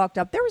totally fucked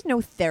up. There was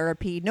no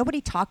therapy.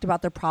 Nobody talked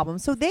about their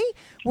problems. So they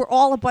were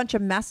all a bunch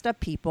of messed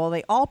up people.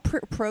 They all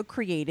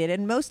procreated,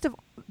 and most of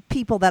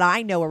people that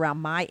I know around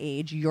my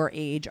age, your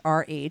age,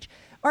 our age,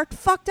 are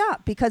fucked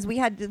up because we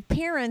had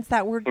parents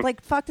that were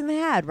like fucked in the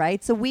head,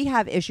 right? So we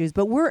have issues,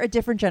 but we're a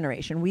different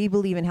generation. We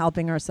believe in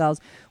helping ourselves.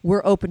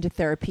 We're open to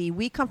therapy.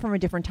 We come from a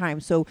different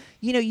time. So,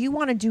 you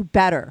want to do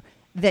better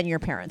than your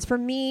parents. For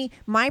me,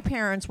 my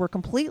parents were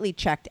completely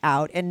checked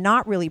out and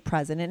not really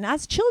present. And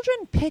as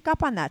children pick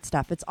up on that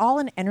stuff, it's all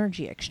an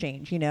energy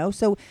exchange,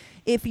 So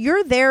if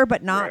you're there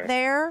but not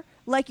there,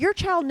 like your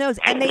child knows,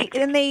 and they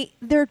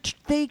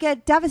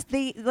get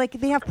devastated. Like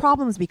they have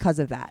problems because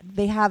of that.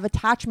 They have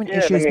attachment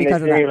issues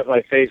because of that.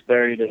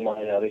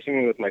 They see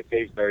me with my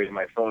face buried in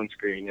my phone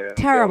screen.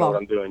 Terrible. I don't know what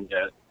I'm doing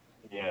yet.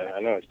 Yeah,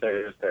 I know it's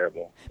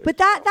terrible. But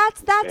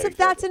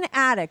that's an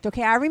addict.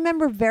 Okay, I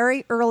remember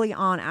very early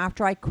on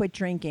after I quit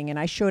drinking, and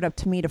I showed up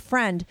to meet a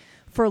friend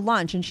for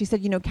lunch, and she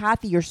said,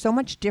 Kathy, you're so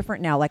much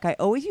different now. Like I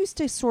always used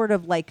to sort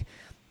of like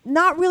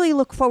not really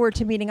look forward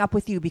to meeting up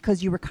with you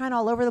because you were kind of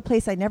all over the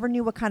place. I never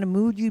knew what kind of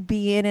mood you'd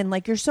be in. And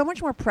like, you're so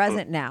much more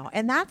present now.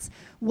 And that's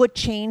what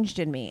changed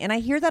in me. And I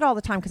hear that all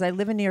the time because I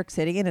live in New York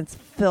City and it's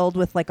filled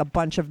with like a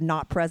bunch of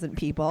not present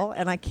people.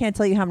 And I can't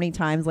tell you how many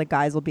times like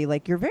guys will be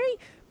like, you're very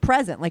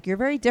present, like you're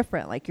very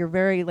different, like you're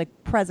very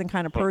like present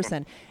kind of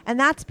person. And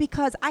that's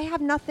because I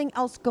have nothing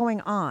else going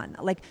on.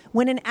 Like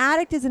when an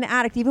addict is an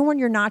addict, even when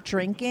you're not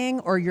drinking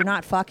or you're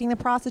not fucking the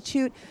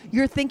prostitute,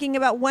 you're thinking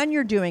about when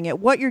you're doing it,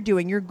 what you're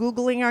doing, you're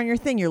Googling on your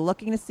thing, you're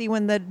looking to see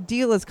when the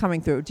deal is coming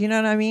through. Do you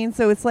know what I mean?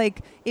 So it's like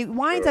it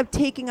winds up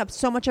taking up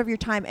so much of your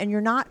time and you're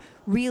not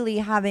really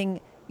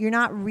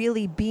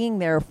being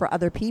there for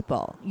other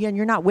people. And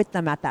you're not with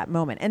them at that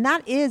moment. And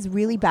that is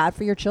really bad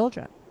for your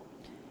children.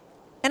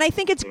 And I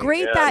think it's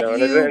great that you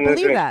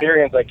believe that. It's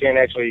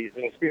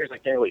an experience I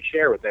can't really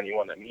share with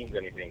anyone that means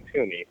anything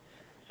to me.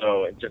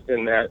 So just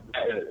in that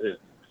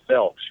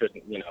itself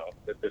shouldn't,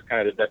 this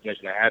kind of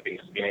definition of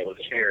happiness, being able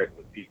to share it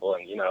with people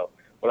and,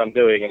 what I'm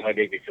doing, it might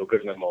make me feel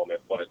good in the moment,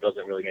 but it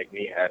doesn't really make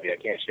me happy.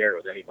 I can't share it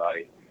with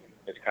anybody.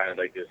 It's kind of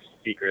like this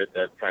secret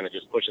that kind of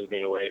just pushes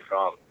me away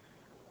from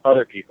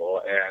other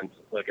people. And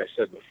like I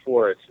said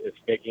before, it's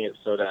making it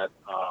so that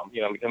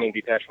I'm becoming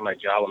detached from my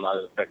job. I'm not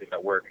as effective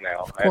at work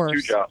now. I have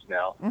 2 jobs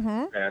now,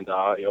 and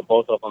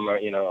both of them are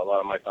a lot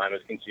of my time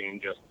is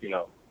consumed just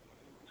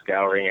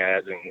scouring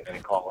ads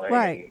and calling.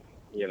 Right.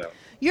 And,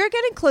 you're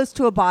getting close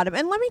to a bottom.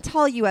 And let me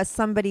tell you, as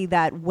somebody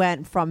that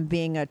went from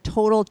being a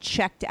total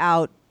checked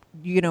out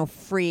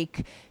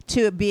freak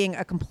to being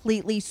a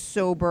completely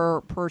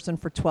sober person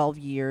for 12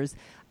 years.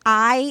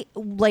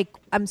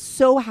 I'm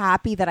so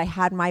happy that I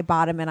had my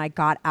bottom and I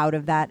got out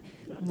of that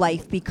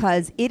life,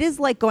 because it is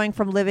like going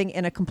from living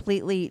in a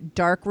completely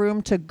dark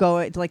room to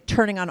like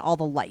turning on all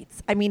the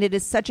lights. I mean, it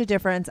is such a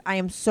difference. I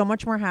am so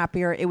much more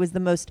happier. It was the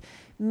most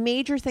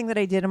major thing that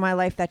I did in my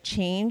life that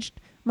changed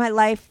my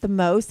life the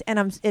most,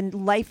 and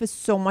life is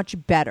so much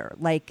better.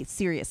 Like,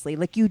 seriously,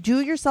 like, you do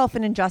yourself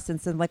an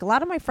injustice. And like a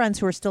lot of my friends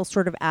who are still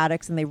sort of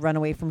addicts and they run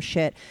away from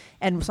shit,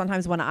 and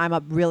sometimes when I'm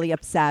really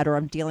upset or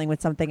I'm dealing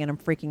with something and I'm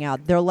freaking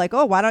out, they're like,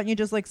 oh, why don't you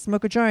just like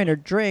smoke a joint or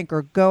drink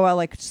or go out,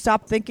 like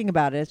stop thinking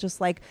about it. It's just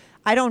like,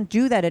 I don't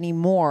do that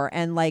anymore.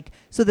 And like,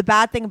 so the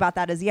bad thing about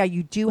that is, yeah,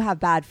 you do have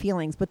bad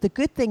feelings, but the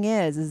good thing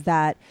is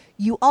that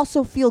you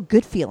also feel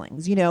good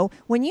feelings.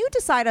 When you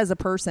decide as a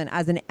person,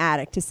 as an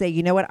addict, to say,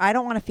 you know what, I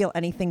don't want to feel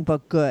anything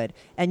but good,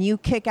 and you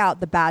kick out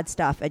the bad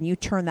stuff and you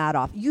turn that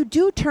off, you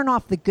do turn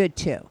off the good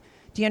too.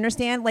 Do you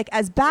understand? Like,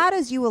 as bad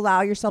as you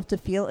allow yourself to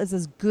feel is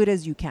as good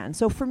as you can.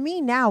 So for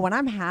me now, when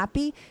I'm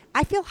happy,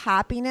 I feel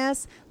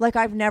happiness like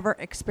I've never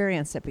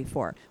experienced it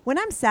before. When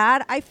I'm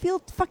sad, I feel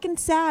fucking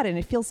sad and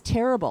it feels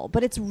terrible,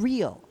 but it's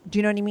real. Do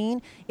you know what I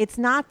mean? It's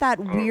not that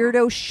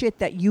weirdo shit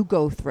that you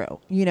go through,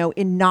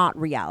 in not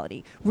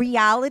reality.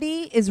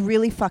 Reality is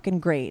really fucking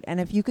great. And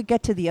if you could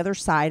get to the other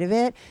side of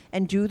it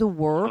and do the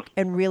work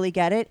and really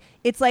get it,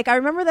 it's like, I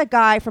remember that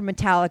guy from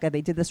Metallica.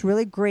 They did this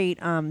really great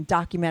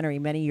documentary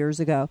many years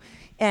ago.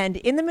 And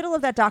in the middle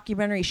of that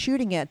documentary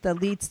shooting it, the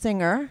lead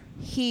singer,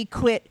 he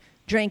quit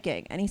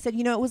drinking. And he said,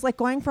 it was like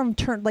going from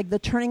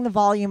turning the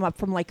volume up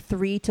from like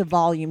 3 to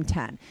volume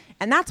 10.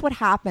 And that's what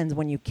happens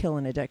when you kill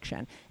an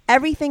addiction.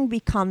 Everything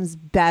becomes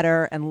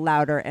better and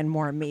louder and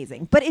more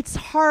amazing. But it's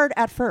hard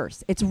at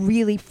first. It's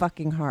really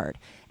fucking hard.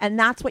 And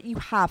that's what you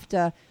have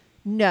to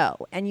know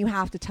and you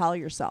have to tell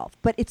yourself.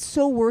 But it's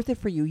so worth it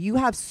for you. You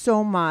have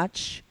so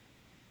much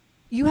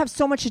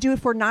to do it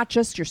for, not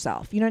just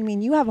yourself. You know what I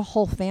mean? You have a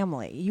whole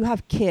family. You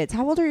have kids.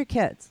 How old are your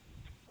kids?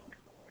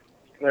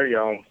 They're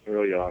young,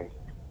 real young.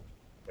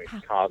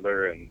 Like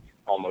toddler and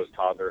almost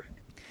toddler.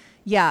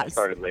 Yeah. I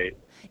started late.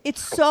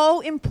 It's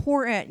so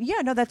important.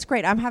 Yeah, no, that's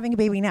great. I'm having a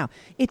baby now.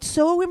 It's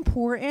so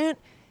important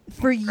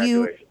for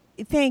you.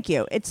 Thank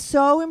you. It's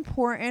so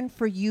important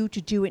for you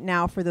to do it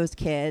now for those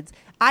kids.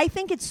 I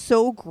think it's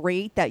so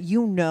great that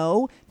you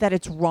know that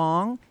it's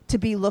wrong to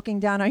be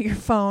looking down on your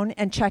phone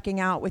and checking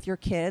out with your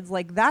kids.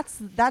 Like,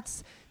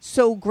 that's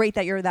so great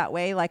that you're that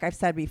way, like I've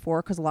said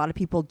before, because a lot of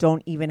people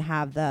don't even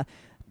have the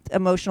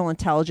emotional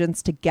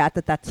intelligence to get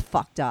that that's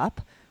fucked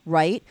up,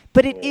 right?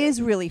 But it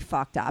is really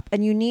fucked up.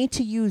 And you need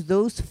to use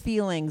those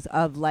feelings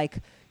of like,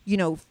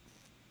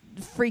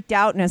 freaked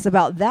outness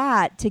about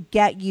that to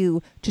get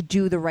you to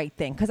do the right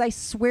thing. Because I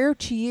swear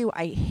to you,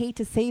 I hate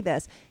to say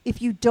this, if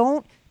you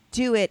don't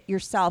do it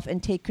yourself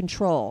and take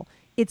control,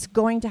 it's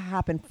going to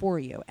happen for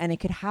you, and it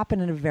could happen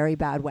in a very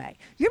bad way.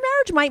 Your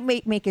marriage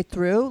might make it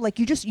through. Like,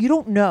 you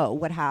don't know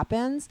what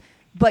happens,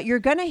 but you're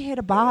going to hit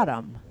a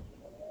bottom.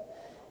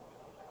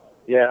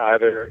 Yeah,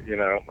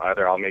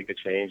 either I'll make the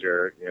change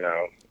or,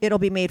 it'll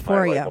be made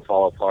for you. It'll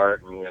fall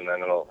apart, and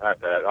then it'll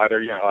have to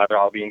either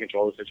I'll be in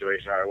control of the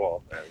situation or I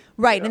won't. And,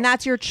 right, and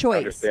that's your choice.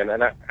 Understand,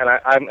 and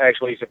I'm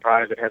actually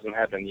surprised it hasn't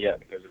happened yet,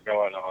 because it's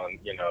going on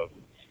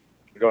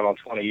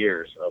 20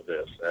 years of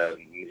this, and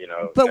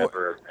but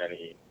never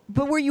any.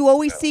 But were you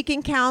always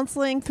seeking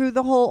counseling through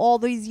all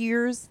these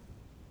years?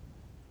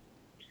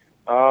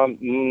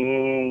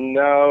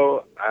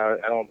 No, I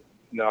don't.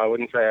 No, I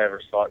wouldn't say I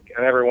ever sought.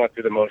 I never went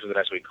through the motions of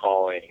actually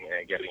calling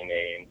and getting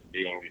names,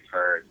 being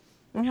referred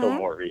until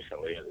more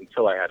recently,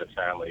 until I had a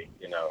family,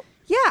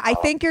 Yeah, I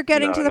think you're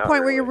getting to the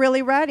point where you're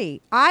really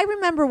ready. I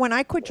remember when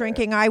I quit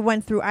drinking, I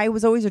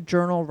was always a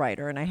journal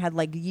writer, and I had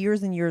like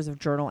years and years of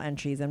journal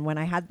entries. And when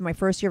I had my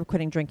first year of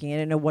quitting drinking, I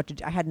didn't know what to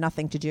do. I had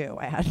nothing to do.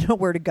 I had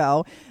nowhere to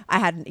go. I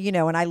had,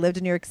 and I lived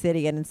in New York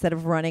City, and instead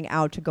of running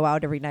out to go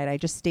out every night, I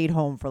just stayed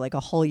home for like a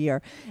whole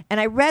year. And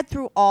I read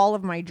through all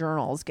of my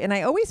journals, and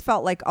I always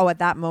felt like, at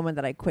that moment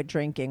that I quit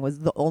drinking was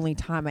the only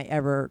time I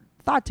ever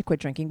thought to quit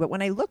drinking. But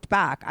when I looked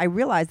back, I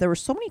realized there were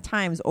so many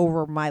times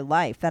over my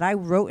life that I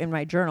wrote in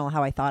my journal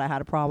how I thought I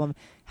had a problem,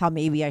 how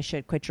maybe I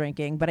should quit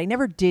drinking, but I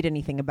never did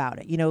anything about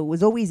it. It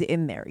was always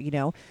in there,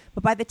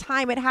 but by the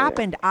time it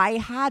happened, I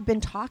had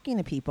been talking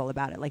to people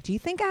about it. Like, do you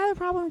think I have a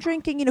problem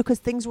drinking? Because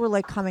things were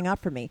like coming up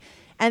for me.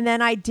 And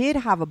then I did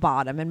have a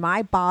bottom, and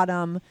my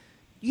bottom,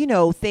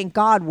 thank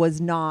God, was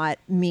not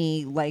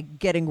me like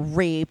getting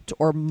raped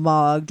or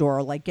mugged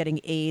or like getting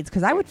AIDS,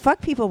 because I would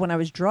fuck people when I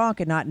was drunk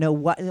and not know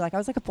what. Like, I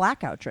was like a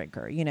blackout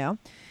drinker,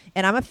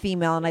 and I'm a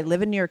female and I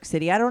live in New York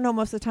City. I don't know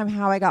most of the time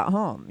how I got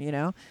home,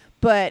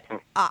 but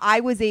I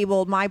was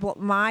able. My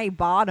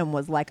bottom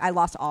was like I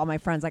lost all my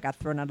friends. I got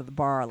thrown out of the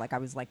bar. Like, I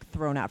was like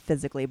thrown out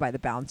physically by the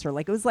bouncer.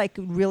 Like, it was like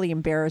really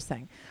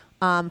embarrassing.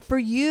 For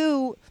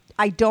you,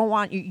 I don't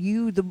want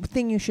you. The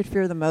thing you should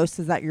fear the most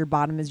is that your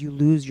bottom is you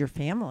lose your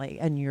family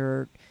and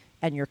your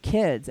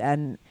kids,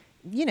 and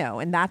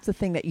and that's the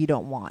thing that you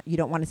don't want. You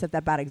don't want to set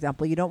that bad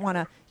example. You don't want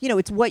to,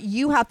 it's what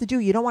you have to do.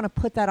 You don't want to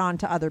put that on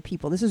to other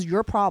people. This is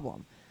your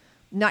problem,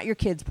 not your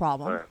kid's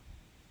problem,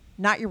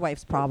 not your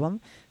wife's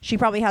problem. She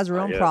probably has her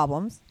own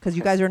problems because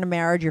you guys are in a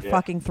marriage. You're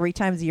fucking 3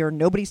 times a year.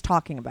 Nobody's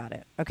talking about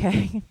it.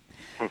 Okay.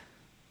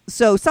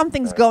 So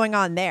something's going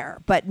on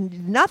there, but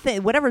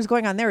whatever's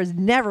going on there is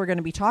never going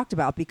to be talked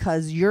about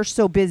because you're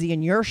so busy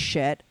in your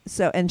shit.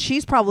 So, and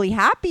she's probably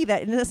happy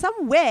that in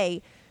some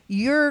way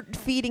you're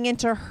feeding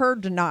into her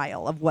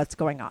denial of what's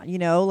going on,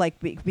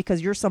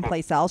 because you're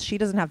someplace else. She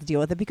doesn't have to deal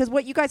with it because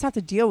what you guys have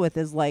to deal with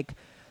is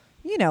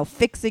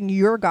fixing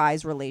your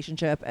guys'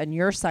 relationship and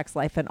your sex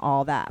life and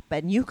all that.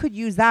 But you could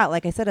use that,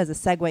 like I said, as a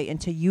segue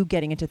into you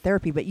getting into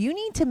therapy. But you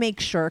need to make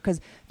sure, because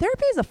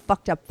therapy is a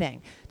fucked up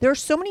thing. There are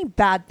so many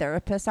bad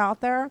therapists out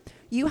there.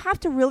 You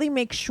have to really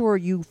make sure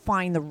you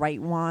find the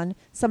right one,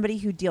 somebody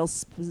who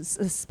deals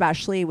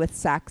especially with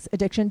sex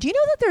addiction. Do you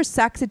know that there's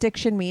sex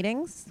addiction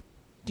meetings?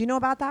 Do you know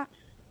about that?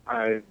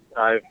 I've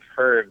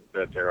heard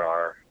that there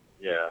are,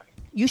 yeah.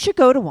 You should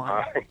go to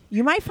one.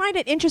 You might find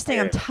it interesting.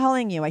 I'm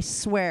telling you, I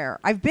swear.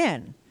 I've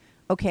been,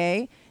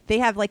 okay? They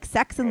have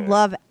sex and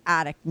love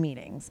addict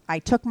meetings. I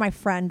took my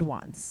friend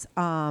once.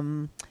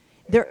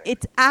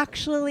 It's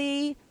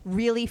actually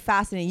really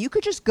fascinating. You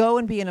could just go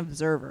and be an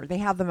observer. They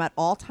have them at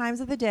all times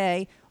of the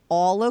day,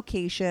 all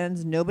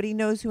locations. Nobody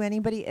knows who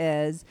anybody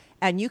is.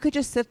 And you could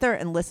just sit there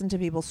and listen to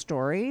people's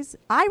stories.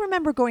 I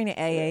remember going to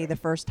AA the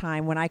first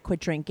time when I quit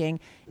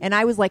drinking, and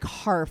I was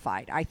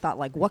horrified. I thought,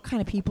 what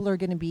kind of people are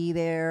going to be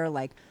there?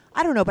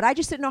 I don't know, but I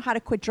just didn't know how to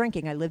quit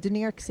drinking. I lived in New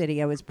York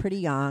City. I was pretty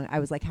young. I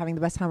was having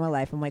the best time of my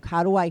life. I'm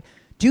how do I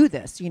do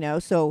this?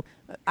 So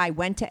I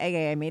went to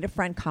AA. I made a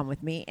friend come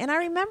with me. And I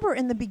remember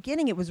in the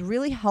beginning, it was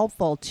really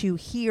helpful to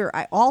hear.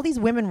 All these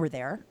women were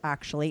there,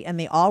 actually, and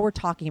they all were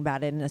talking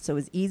about it. And so it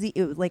was easy.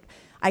 It was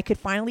I could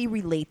finally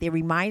relate. They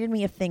reminded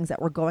me of things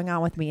that were going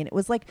on with me. And it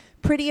was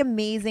pretty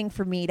amazing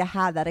for me to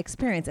have that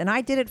experience. And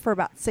I did it for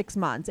about 6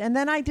 months. And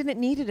then I didn't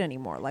need it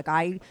anymore.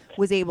 I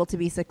was able to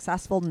be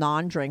successful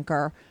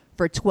non-drinker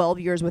for 12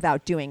 years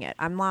without doing it.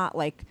 I'm not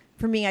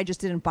for me, I just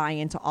didn't buy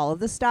into all of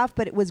the stuff,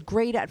 but it was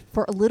great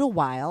for a little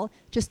while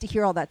just to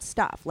hear all that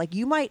stuff.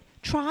 You might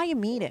try a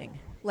meeting,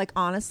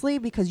 honestly,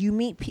 because you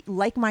meet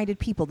like-minded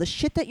people. The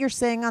shit that you're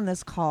saying on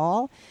this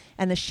call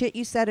and the shit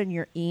you said in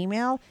your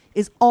email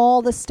is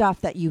all the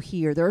stuff that you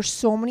hear. There are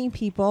so many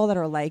people that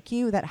are like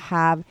you that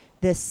have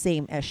this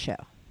same issue.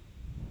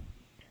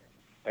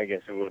 I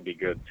guess it would be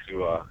good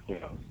to,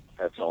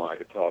 have someone I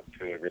could talk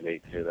to and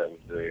relate to that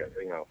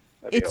was,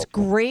 it's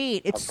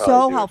great. It's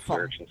so helpful.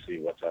 Search and see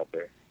what's out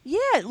there.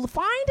 Yeah,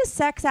 find a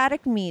sex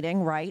addict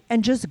meeting, right?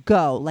 And just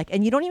go.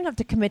 And you don't even have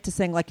to commit to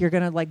saying you're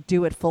going to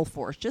do it full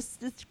force.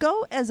 Just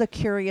go as a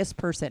curious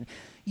person.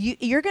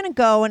 You're going to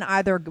go and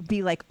either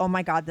be oh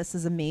my God, this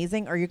is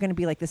amazing, or you're going to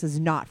be this is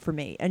not for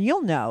me. And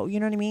you'll know, you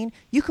know what I mean?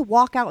 You could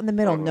walk out in the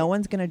middle. No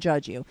one's going to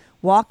judge you.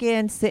 Walk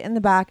in, sit in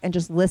the back, and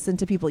just listen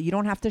to people. You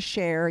don't have to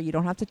share. You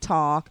don't have to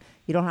talk.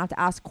 You don't have to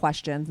ask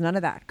questions. None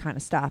of that kind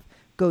of stuff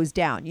goes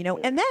down,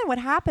 and then what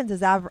happens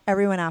is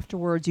everyone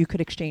afterwards, you could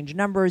exchange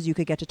numbers, you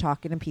could get to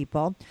talking to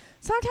people.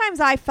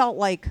 Sometimes I felt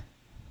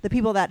the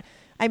people that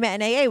I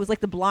met in AA was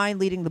the blind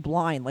leading the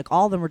blind.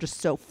 All of them were just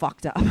so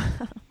fucked up.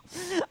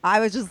 I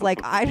was just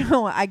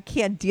I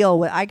can't deal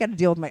with, I got to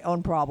deal with my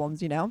own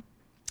problems,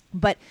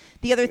 But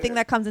the other thing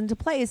that comes into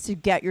play is to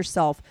get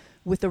yourself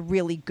with a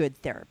really good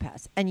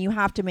therapist. And you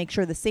have to make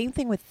sure the same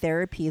thing with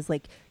therapy is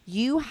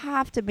you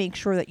have to make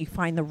sure that you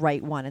find the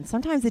right one. And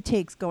sometimes it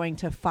takes going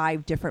to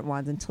 5 different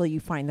ones until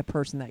you find the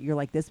person that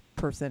you're this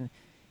person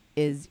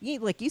is,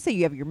 you say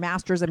you have your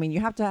master's. I mean, you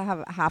have to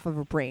have half of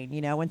a brain,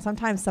 and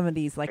sometimes some of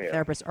these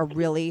therapists are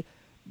really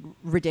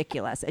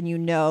ridiculous. And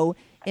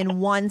in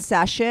one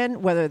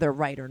session whether they're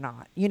right or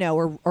not,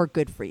 or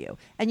good for you.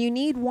 And you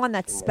need one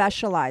that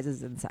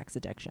specializes in sex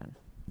addiction.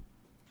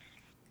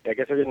 I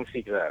guess I didn't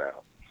seek that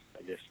out.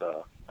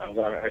 I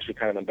was actually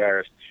kind of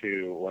embarrassed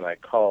to, when I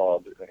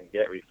called and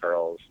get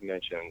referrals,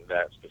 mention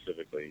that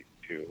specifically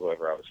to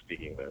whoever I was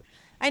speaking with.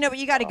 I know, but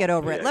you got to get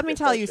over it. Let me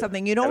tell you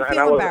something. You don't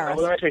feel embarrassed. I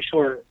wasn't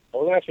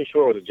actually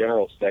sure with a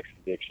general sex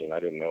addiction. I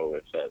didn't know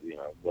if that,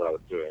 what I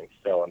was doing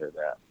fell under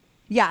that.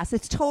 Yes,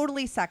 it's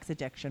totally sex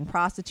addiction.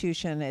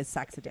 Prostitution is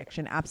sex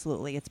addiction.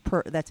 Absolutely.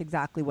 That's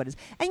exactly what it is.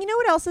 And you know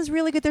what else is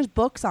really good? There's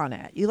books on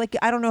it.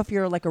 I don't know if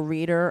you're a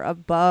reader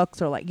of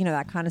books or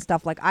that kind of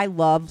stuff. I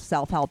love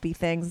self-helpy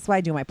things. That's why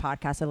I do my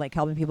podcast. I like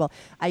helping people.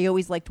 I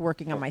always liked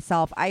working on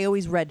myself. I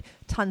always read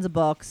tons of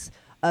books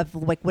of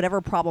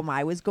whatever problem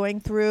I was going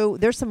through.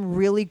 There's some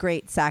really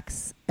great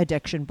sex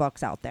addiction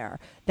books out there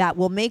that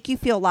will make you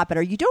feel a lot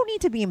better. You don't need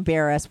to be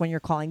embarrassed when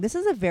you're calling. This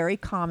is a very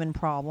common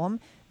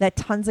problem that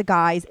tons of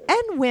guys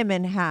and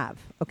women have,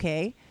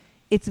 okay?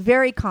 It's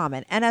very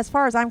common. And as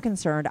far as I'm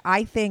concerned,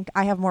 I think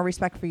I have more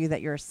respect for you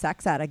that you're a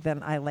sex addict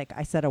than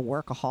I said, a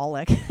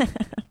workaholic.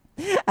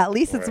 At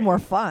least it's more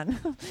fun.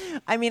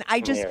 I mean,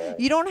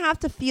 you don't have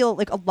to feel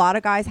a lot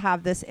of guys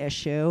have this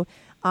issue.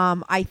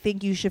 I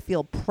think you should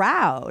feel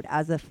proud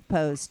as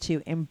opposed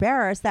to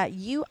embarrassed that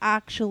you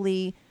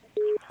actually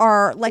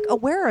are like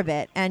aware of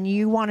it and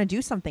you want to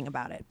do something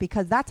about it,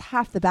 because that's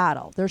half the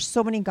battle. There's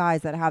so many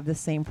guys that have the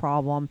same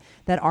problem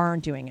that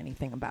aren't doing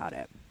anything about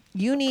it.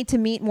 You need to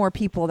meet more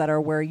people that are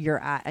where you're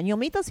at, and you'll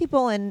meet those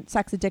people in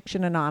Sex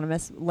Addiction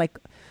Anonymous, like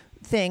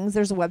things.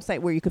 There's a website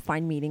where you could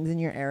find meetings in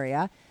your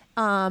area.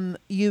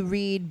 You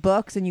read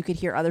books and you could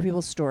hear other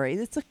people's stories.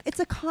 It's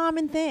a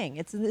common thing.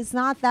 It's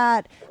not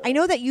that, I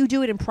know that you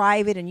do it in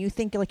private and you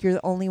think like you're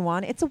the only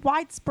one. It's a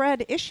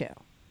widespread issue.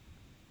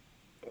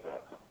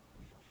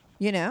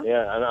 You know?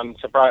 Yeah, and I'm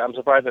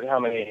surprised at how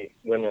many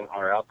women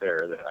are out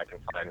there that I can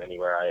find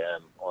anywhere I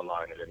am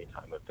online at any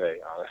time of day,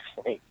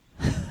 honestly.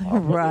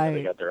 Right.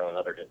 They got their own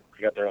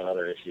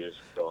other issues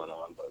going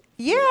on, but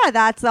yeah,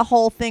 that's the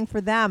whole thing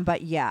for them.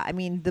 But yeah, I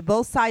mean, the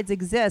both sides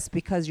exist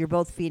because you're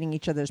both feeding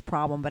each other's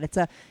problem. But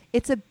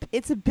it's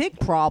a big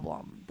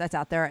problem that's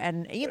out there.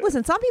 And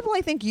listen, some people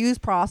I think use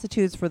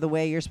prostitutes for the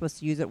way you're supposed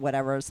to use it.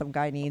 Whatever, some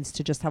guy needs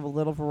to just have a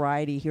little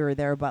variety here or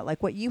there. But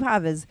like what you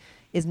have is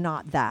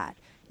not that.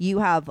 You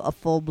have a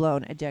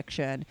full-blown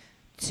addiction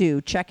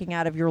to checking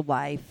out of your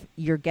life.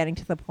 You're getting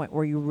to the point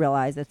where you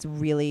realize it's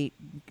really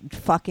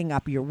fucking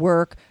up your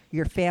work,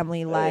 your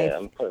family life. Yeah,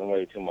 I'm putting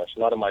way too much.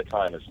 A lot of my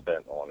time is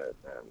spent on it,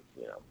 and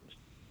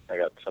I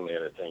got so many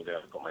other things I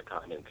have to put my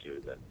time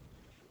into that,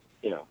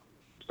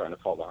 starting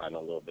to fall behind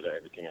on a little bit of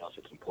everything else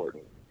that's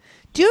important.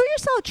 Do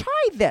yourself,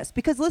 try this,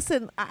 because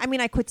listen, I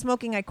mean, I quit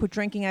smoking, I quit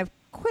drinking, I've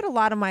quit a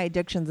lot of my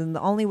addictions, and the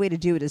only way to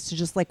do it is to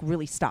just like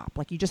really stop.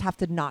 Like you just have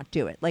to not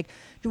do it. Like,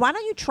 why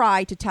don't you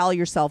try to tell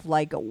yourself,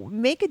 like,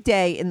 make a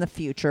day in the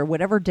future,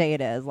 whatever day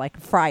it is, like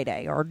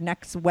Friday or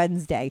next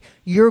Wednesday,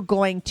 you're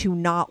going to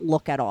not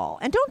look at all.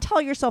 And don't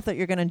tell yourself that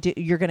you're going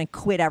to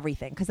quit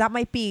everything, because that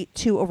might be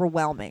too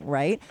overwhelming,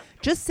 right?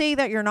 Just say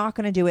that you're not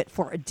going to do it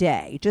for a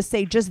day. Just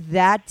say, just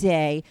that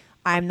day,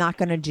 I'm not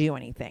going to do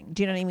anything.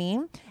 Do you know what I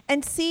mean?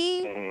 And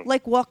see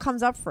like what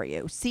comes up for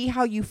you. See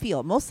how you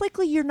feel. Most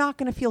likely you're not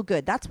going to feel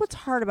good. That's what's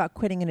hard about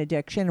quitting an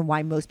addiction, and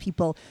why most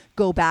people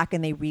go back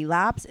and they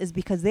relapse, is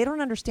because they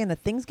don't understand that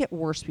things get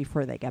worse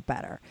before they get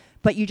better.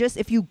 But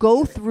if you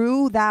go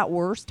through that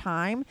worst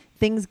time,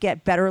 things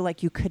get better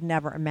like you could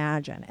never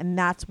imagine. And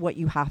that's what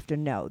you have to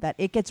know, that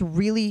it gets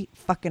really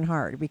fucking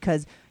hard,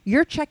 because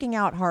you're checking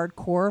out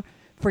hardcore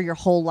for your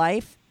whole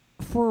life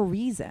for a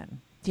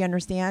reason. Do you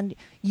understand?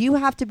 You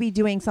have to be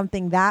doing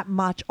something that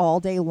much all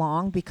day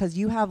long because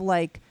you have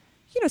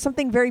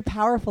something very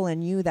powerful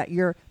in you that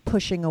you're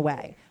pushing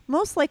away.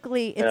 Most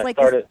likely it's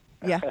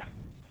yeah.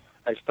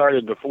 I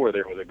started before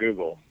there was a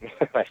Google.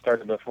 I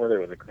started before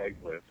there was a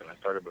Craigslist, and I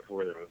started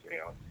before there was,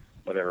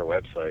 whatever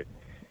website.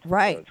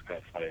 Right. So it's kind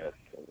of funny that,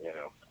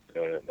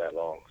 doing it that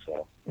long.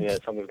 So, yeah,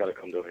 something's got to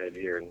come to a head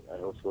here, and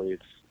hopefully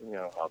it's,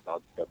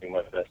 I'll do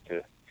my best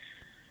to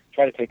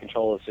try to take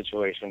control of the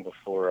situation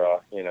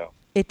before,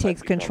 it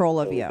takes control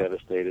of you.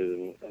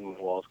 Devastated and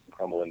the walls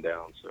crumbling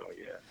down. So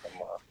yeah.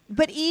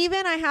 But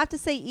I have to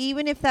say,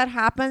 even if that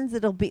happens,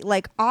 it'll be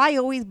like, I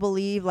always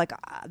believe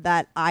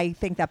that I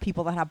think that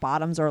people that have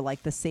bottoms are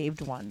like the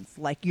saved ones.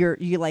 Like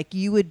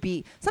you would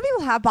be. Some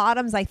people have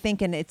bottoms, I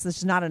think, and it's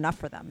just not enough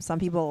for them. Some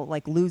people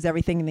like lose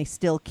everything and they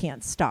still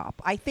can't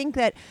stop. I think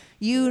that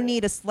you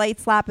need a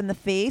slight slap in the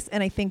face,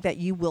 and I think that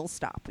you will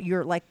stop.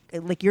 You're like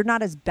you're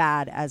not as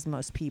bad as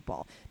most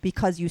people,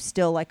 because you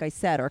still, like I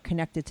said, are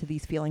connected to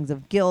these feelings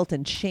of guilt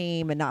and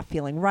shame and not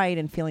feeling right,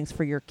 and feelings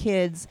for your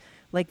kids.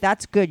 Like,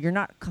 that's good. You're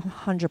not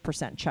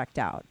 100% checked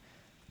out.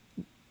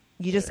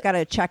 You just got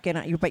to check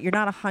in, but you're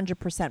not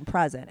 100%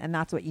 present, and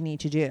that's what you need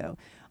to do.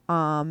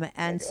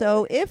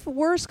 So if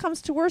worse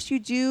comes to worse, you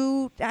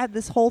do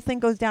this whole thing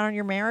goes down in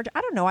your marriage.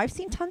 I don't know. I've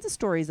seen tons of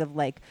stories of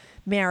like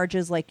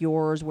marriages like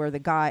yours where the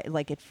guy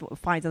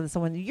finds out that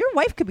someone, your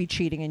wife could be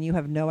cheating and you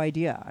have no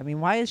idea. I mean,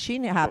 why is she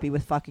happy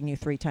with fucking you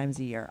 3 times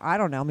a year? I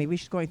don't know. Maybe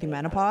she's going through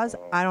menopause.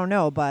 I don't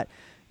know. But,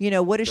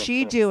 what is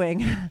she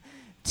doing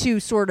to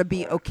sort of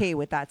be okay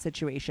with that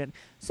situation?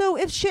 So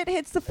if shit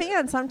hits the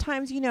fan,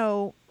 sometimes,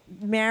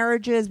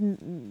 marriages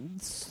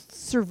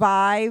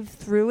survive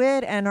through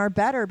it and are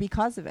better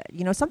because of it.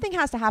 Something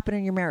has to happen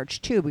in your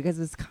marriage too, because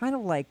it's kind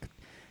of like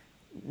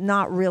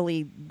not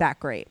really that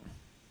great.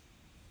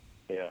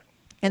 Yeah.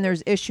 And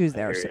there's issues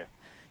there.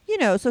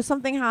 So, so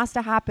something has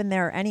to happen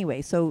there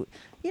anyway. So,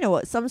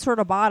 some sort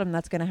of bottom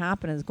that's going to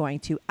happen is going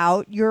to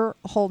out your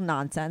whole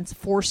nonsense,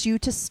 force you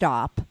to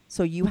stop.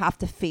 So you have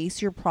to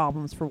face your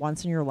problems for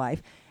once in your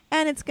life.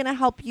 And it's going to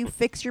help you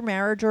fix your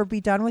marriage or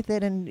be done with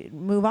it and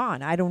move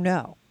on. I don't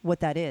know what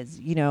that is.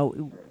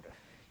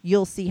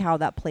 You'll see how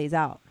that plays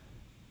out.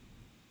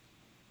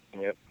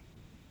 Yep.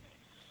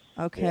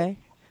 Okay. Yep.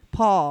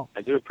 Paul.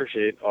 I do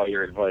appreciate all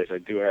your advice. I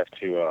do have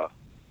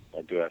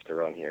to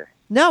run here.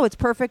 No, it's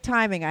perfect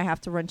timing. I have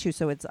to run too.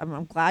 So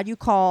I'm glad you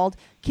called.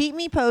 Keep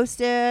me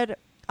posted.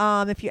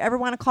 If you ever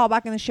want to call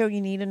back on the show, you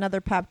need another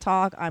pep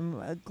talk,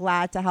 I'm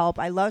glad to help.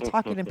 I love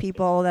talking to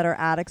people that are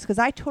addicts, because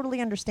I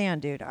totally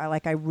understand, dude.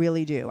 I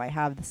really do. I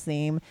have the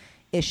same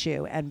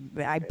issue, and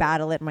I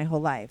battle it my whole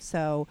life.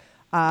 So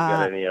You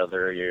got any of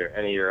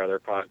your other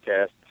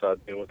podcasts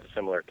deal with a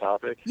similar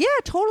topic? Yeah,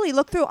 totally.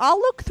 I'll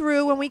look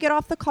through when we get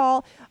off the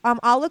call.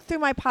 I'll look through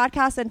my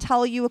podcast and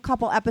tell you a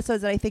couple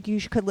episodes that I think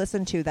you could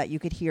listen to that you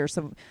could hear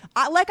some.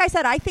 Like I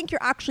said, I think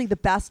you're actually the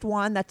best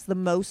one that's the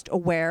most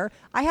aware.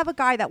 I have a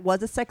guy that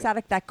was a sex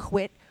addict that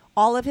quit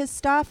all of his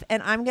stuff,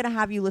 and I'm going to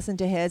have you listen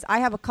to his. I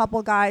have a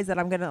couple guys that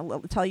I'm going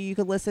to tell you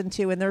could listen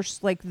to, and they're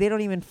just, like, they don't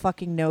even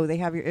fucking know they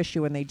have your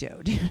issue when they do.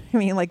 Do you know what I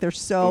mean? Like, they're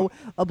so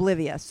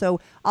oblivious. So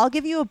I'll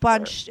give you a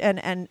bunch and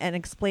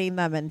explain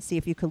them and see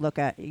if you could look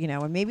at,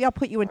 and maybe I'll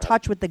put you in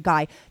touch with the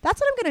guy. That's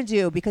what I'm going to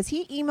do, because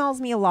he emails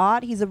me a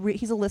lot. He's a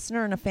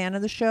listener and a fan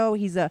of the show.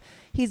 He's a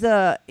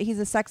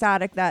sex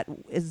addict that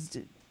is,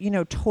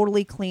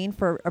 totally clean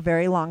for a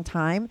very long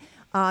time.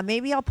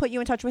 Maybe I'll put you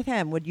in touch with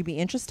him. Would you be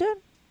interested?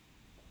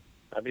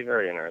 I'd be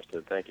very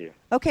interested. Thank you.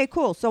 Okay,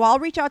 cool. So I'll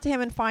reach out to him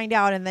and find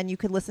out, and then you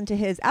could listen to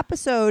his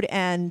episode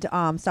and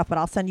stuff. But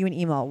I'll send you an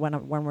email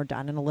when we're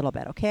done in a little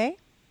bit. Okay?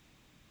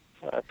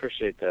 I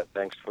appreciate that.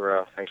 Thanks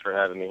for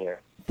having me here.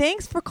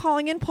 Thanks for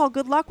calling in, Paul.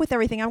 Good luck with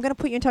everything. I'm going to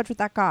put you in touch with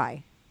that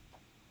guy.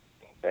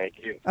 Thank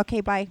you.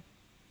 Okay, bye.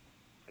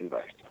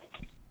 Bye.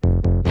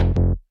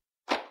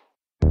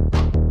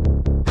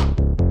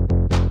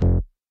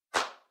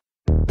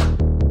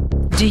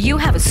 Do you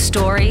have a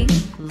story,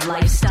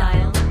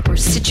 lifestyle, or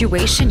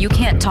situation you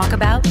can't talk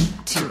about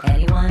to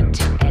anyone?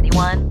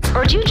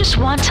 Or do you just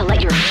want to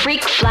let your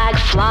freak flag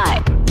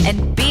fly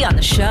and be on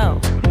the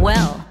show?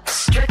 Well,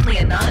 Strictly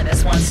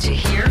Anonymous wants to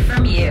hear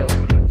from you.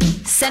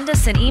 Send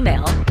us an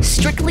email,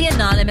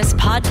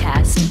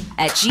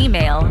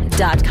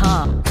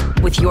 strictlyanonymouspodcast@gmail.com,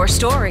 with your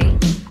story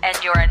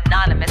and your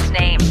anonymous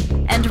name.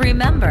 And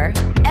remember,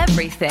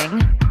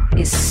 everything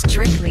is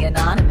strictly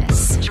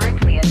anonymous.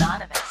 Strictly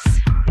Anonymous.